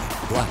Google Play.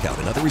 Blackout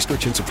and other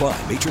restrictions apply.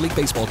 Major League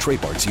Baseball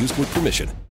trademarks used with permission.